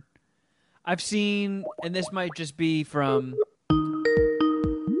I've heard. I've seen, and this might just be from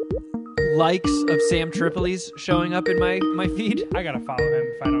likes of Sam Tripoli's showing up in my feed. I gotta follow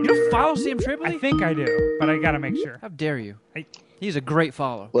him if I don't. You don't follow Sam Tripoli? I think I do, but I gotta make sure. How dare you? He's a great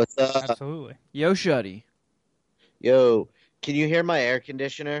follow. What's up? Absolutely. Yo, Shuddy. Yo, can you hear my air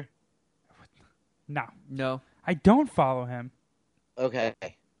conditioner? No. I don't follow him. Okay.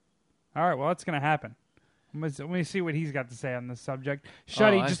 All right, well, that's going to happen. Let me see what he's got to say on this subject.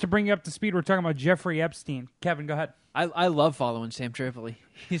 Shuddy, just to bring you up to speed, we're talking about Jeffrey Epstein. Kevin, go ahead. I love following Sam Tripoli.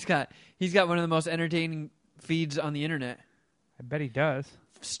 He's got one of the most entertaining feeds on the internet. I bet he does.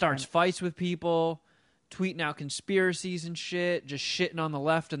 Starts fights with people, tweeting out conspiracies and shit, just shitting on the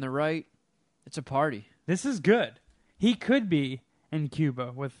left and the right. It's a party. This is good. He could be in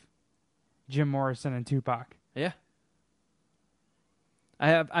Cuba with Jim Morrison and Tupac. Yeah.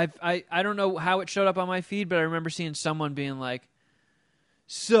 I don't know how it showed up on my feed, but I remember seeing someone being like,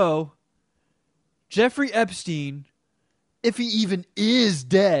 so, Jeffrey Epstein, if he even is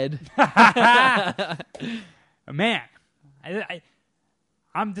dead. Man,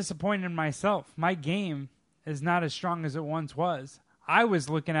 I'm disappointed in myself. My game is not as strong as it once was. I was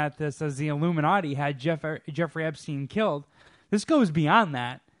looking at this as the Illuminati had Jeffrey Epstein killed. This goes beyond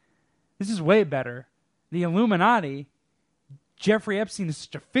that. This is way better. The Illuminati, Jeffrey Epstein is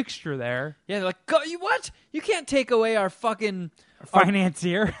such a fixture there. Yeah, they're like, what? You can't take away our fucking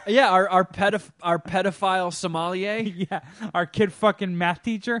financier. Our pedophile sommelier. Yeah, our kid fucking math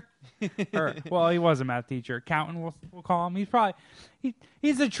teacher. Well, he was a math teacher. Accountant, we'll call him.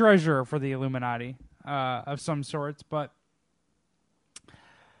 He's a treasurer for the Illuminati of some sorts. But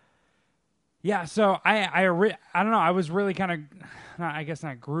yeah, so I don't know. I was really kind of, I guess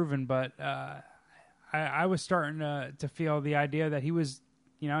not grooving, but I was starting to feel the idea that he was,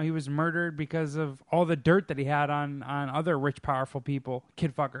 he was murdered because of all the dirt that he had on other rich, powerful people,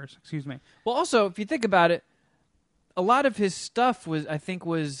 kid fuckers. Excuse me. Well, also, if you think about it, a lot of his stuff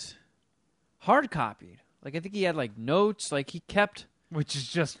was hard copied. Like, I think he had like notes, like he kept, which is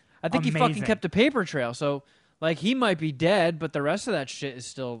just, I think amazing. He fucking kept a paper trail. So, like, he might be dead, but the rest of that shit is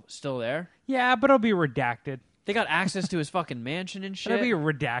still there. Yeah, but it'll be redacted. They got access to his fucking mansion and shit. It'll be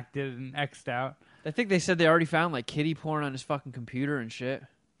redacted and X'd out. I think they said they already found like kiddie porn on his fucking computer and shit.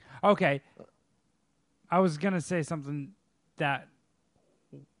 Okay, I was gonna say something that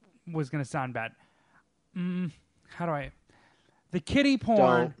was gonna sound bad. How do I? The kiddie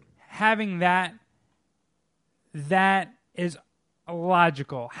porn, having that is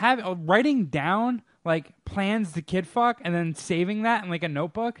illogical. Writing down like plans to kid fuck and then saving that in like a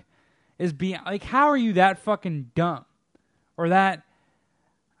notebook is like, how are you that fucking dumb? Or that,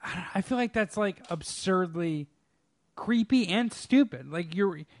 I feel like that's like absurdly creepy and stupid. Like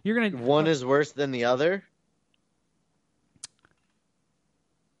you're gonna, one is worse than the other.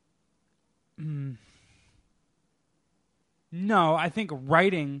 No, I think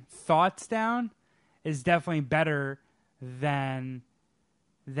writing thoughts down is definitely better than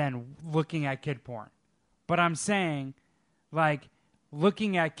looking at kid porn. But I'm saying, like,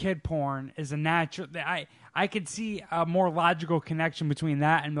 looking at kid porn is a natural. I could see a more logical connection between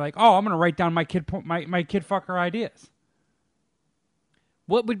that and be like, oh, I'm going to write down my kid fucker ideas.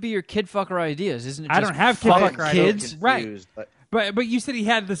 What would be your kid fucker ideas? Isn't it just I don't have kid fucker kids? ideas. Right. But you said he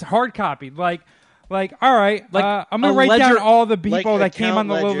had this hard copy. Like all right, I'm going to write down all the people that came on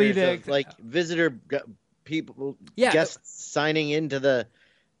the Lolita. Like visitor people, guests signing into the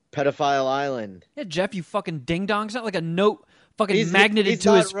pedophile island. Yeah, Jeff, you fucking ding dong. It's not like a note fucking magneted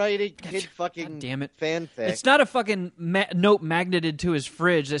to his. He's not writing kid fucking damn it. fanfic. It's not a fucking note magneted to his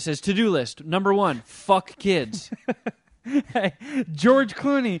fridge that says to-do list. Number 1, fuck kids. Hey, George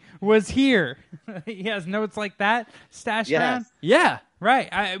Clooney was here. He has notes like that stashed around. Yeah,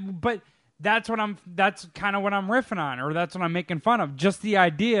 right. But that's kind of what I'm riffing on, or that's what I'm making fun of. Just the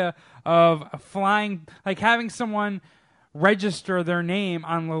idea of flying, like having someone register their name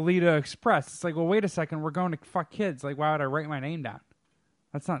on Lolita Express. It's like, well, wait a second, we're going to fuck kids. Like, why would I write my name down?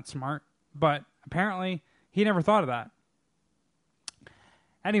 That's not smart. But apparently, he never thought of that.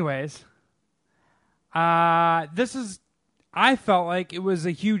 Anyways, I felt like it was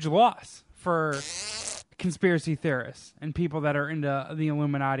a huge loss for conspiracy theorists and people that are into the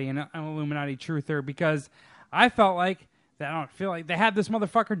Illuminati and Illuminati truther, because I felt like I don't feel like they had this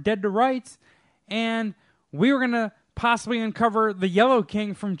motherfucker dead to rights, and we were gonna possibly uncover the Yellow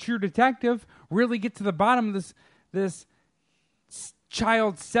King from True Detective, really get to the bottom of this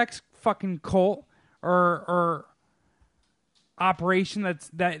child sex fucking cult or operation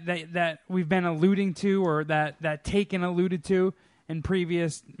that we've been alluding to, or that Taken alluded to in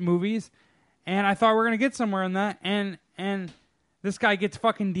previous movies. And I thought we were going to get somewhere in that. And this guy gets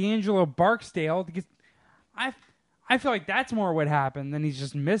fucking D'Angelo Barksdale. I feel like that's more what happened than he's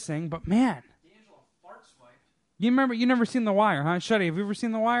just missing. But man, you never seen The Wire, huh? Shuddy, have you ever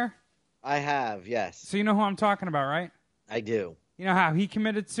seen The Wire? I have, yes. So you know who I'm talking about, right? I do. You know how he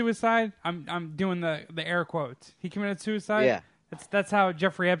committed suicide? I'm doing the air quotes. He committed suicide? Yeah. That's how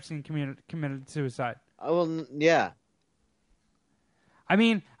Jeffrey Epstein committed suicide. Oh, well, yeah. I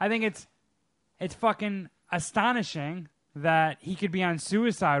mean, I think it's fucking astonishing that he could be on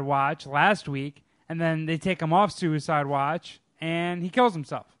suicide watch last week, and then they take him off suicide watch, and he kills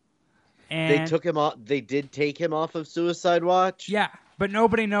himself. And they took him off. They did take him off of suicide watch. Yeah, but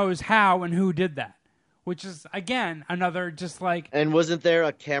nobody knows how and who did that, which is again another just like. And wasn't there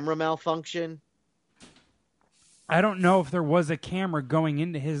a camera malfunction? I don't know if there was a camera going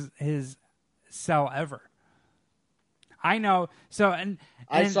into his cell ever. I know. So and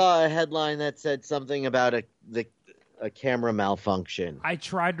I saw a headline that said something about a camera malfunction. I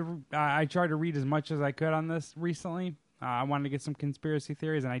tried to read as much as I could on this recently. I wanted to get some conspiracy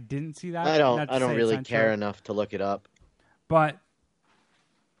theories, and I didn't see that. I don't really care enough to look it up. But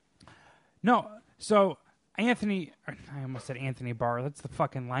no, so I almost said Anthony Barr. That's the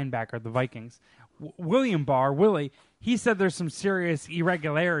fucking linebacker of the Vikings. William Barr, Willie, he said there's some serious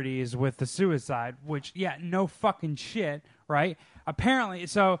irregularities with the suicide, which, yeah, no fucking shit, right? Apparently,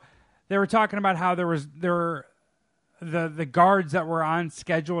 so they were talking about how there were the guards that were on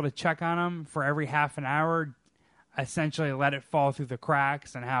schedule to check on him for every half an hour essentially let it fall through the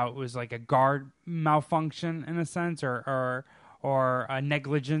cracks, and how it was like a guard malfunction in a sense, or a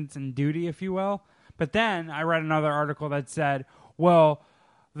negligence in duty, if you will. But then I read another article that said, well,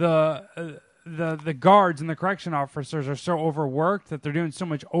 the guards and the correction officers are so overworked that they're doing so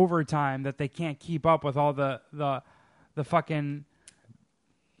much overtime that they can't keep up with all the fucking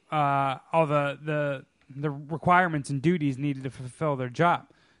all the requirements and duties needed to fulfill their job.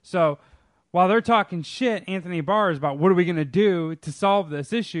 So while they're talking shit, Anthony Barr, is about what are we going to do to solve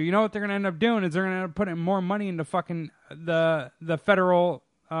this issue, you know what they're going to end up doing is they're going to end up putting more money into fucking the federal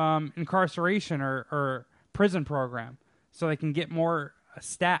incarceration or prison program so they can get more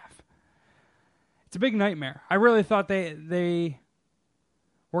staff. It's a big nightmare. I really thought they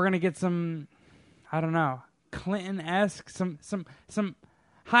were going to get some, I don't know, Clinton-esque, some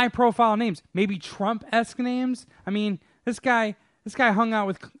high-profile names, maybe Trump-esque names. I mean, this guy hung out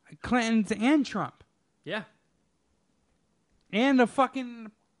with Clintons and Trump. Yeah. And a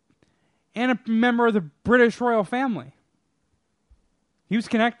member of the British royal family. He was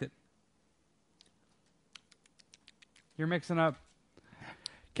connected. You're mixing up.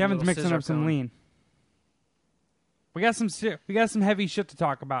 Kevin's mixing up some lean. We got some heavy shit to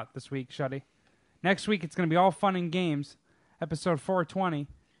talk about this week, Shuddy. Next week it's going to be all fun and games. Episode 420.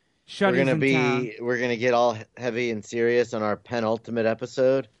 We're gonna get all heavy and serious on our penultimate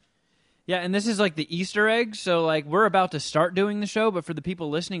episode. Yeah, and this is like the Easter egg, so like we're about to start doing the show, but for the people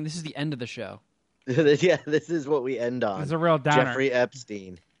listening, this is the end of the show. Yeah, this is what we end on. It's a real downer. Jeffrey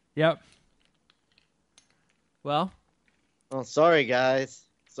Epstein. Yep. Well, sorry guys.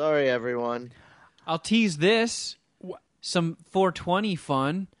 Sorry everyone. I'll tease this. Some 420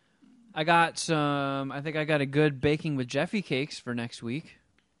 fun. I think I got a good baking with Jeffy cakes for next week.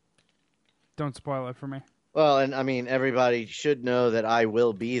 Don't spoil it for me. Well, and I mean, everybody should know that I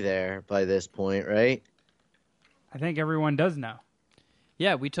will be there by this point, right? I think everyone does know.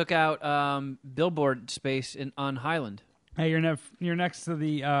 Yeah, we took out billboard space on Highland. Hey, you're next to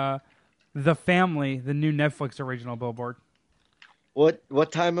the Family, the new Netflix original billboard.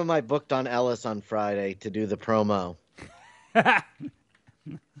 What time am I booked on Ellis on Friday to do the promo?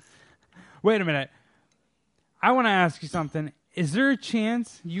 Wait a minute. I want to ask you something. Is there a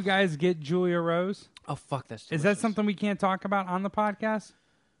chance you guys get Julia Rose? Oh, fuck, that's delicious. Is that something we can't talk about on the podcast?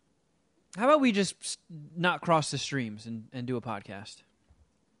 How about we just not cross the streams and do a podcast?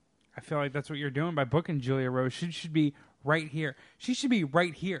 I feel like that's what you're doing by booking Julia Rose. She should be right here. She should be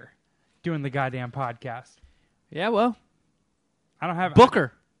right here doing the goddamn podcast. Yeah, well. I don't have...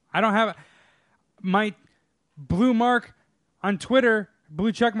 Booker. I don't have... My blue mark on Twitter...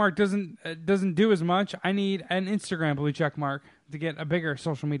 Blue check mark doesn't do as much. I need an Instagram blue check mark to get a bigger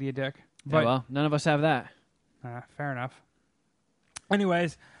social media dick. But, yeah, well, none of us have that. Fair enough.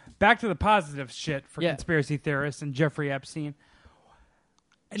 Anyways, back to the positive shit for conspiracy theorists and Jeffrey Epstein.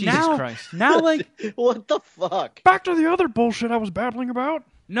 Jesus Christ. Now, like... What the fuck? Back to the other bullshit I was babbling about.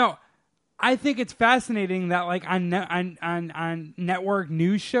 No, I think it's fascinating that, like, on network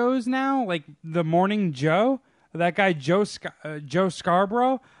news shows now, like The Morning Joe... That guy, Joe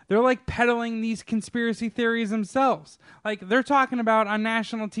Scarborough, they're like peddling these conspiracy theories themselves. Like, they're talking about on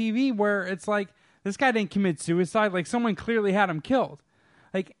national TV where it's like, this guy didn't commit suicide. Like, someone clearly had him killed.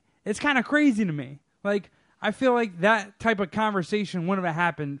 Like, it's kind of crazy to me. Like, I feel like that type of conversation wouldn't have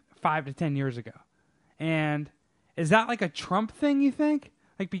happened 5 to 10 years ago. And is that like a Trump thing, you think?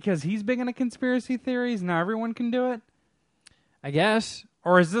 Like, because he's big into conspiracy theories, now everyone can do it? I guess.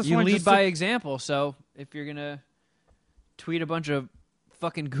 Or is this you one lead just by example? So if you're gonna tweet a bunch of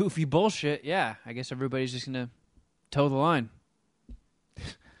fucking goofy bullshit, yeah, I guess everybody's just gonna toe the line.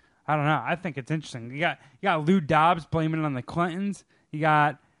 I don't know. I think it's interesting. You got Lou Dobbs blaming it on the Clintons. You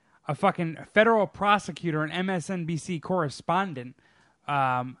got a fucking federal prosecutor and MSNBC correspondent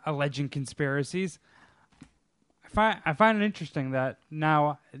alleging conspiracies. I find it interesting that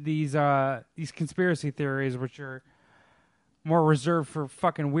now these conspiracy theories, which are more reserved for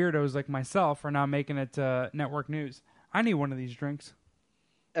fucking weirdos like myself, are now making it network news. I need one of these drinks.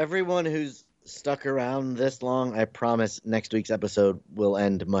 Everyone who's stuck around this long, I promise next week's episode will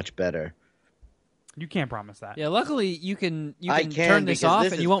end much better. You can't promise that. Yeah, luckily you can can turn this off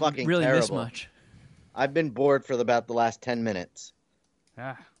this and you won't really miss terrible. much. I've been bored for about the last 10 minutes.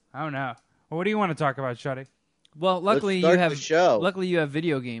 Yeah, I don't know. Well, what do you want to talk about, Shuddy? Well, luckily Let's start you have the show. Luckily you have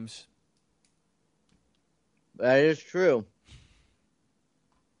video games. That is true.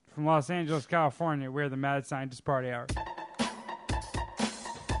 From Los Angeles, California, we're the Mad Scientist Party Hour.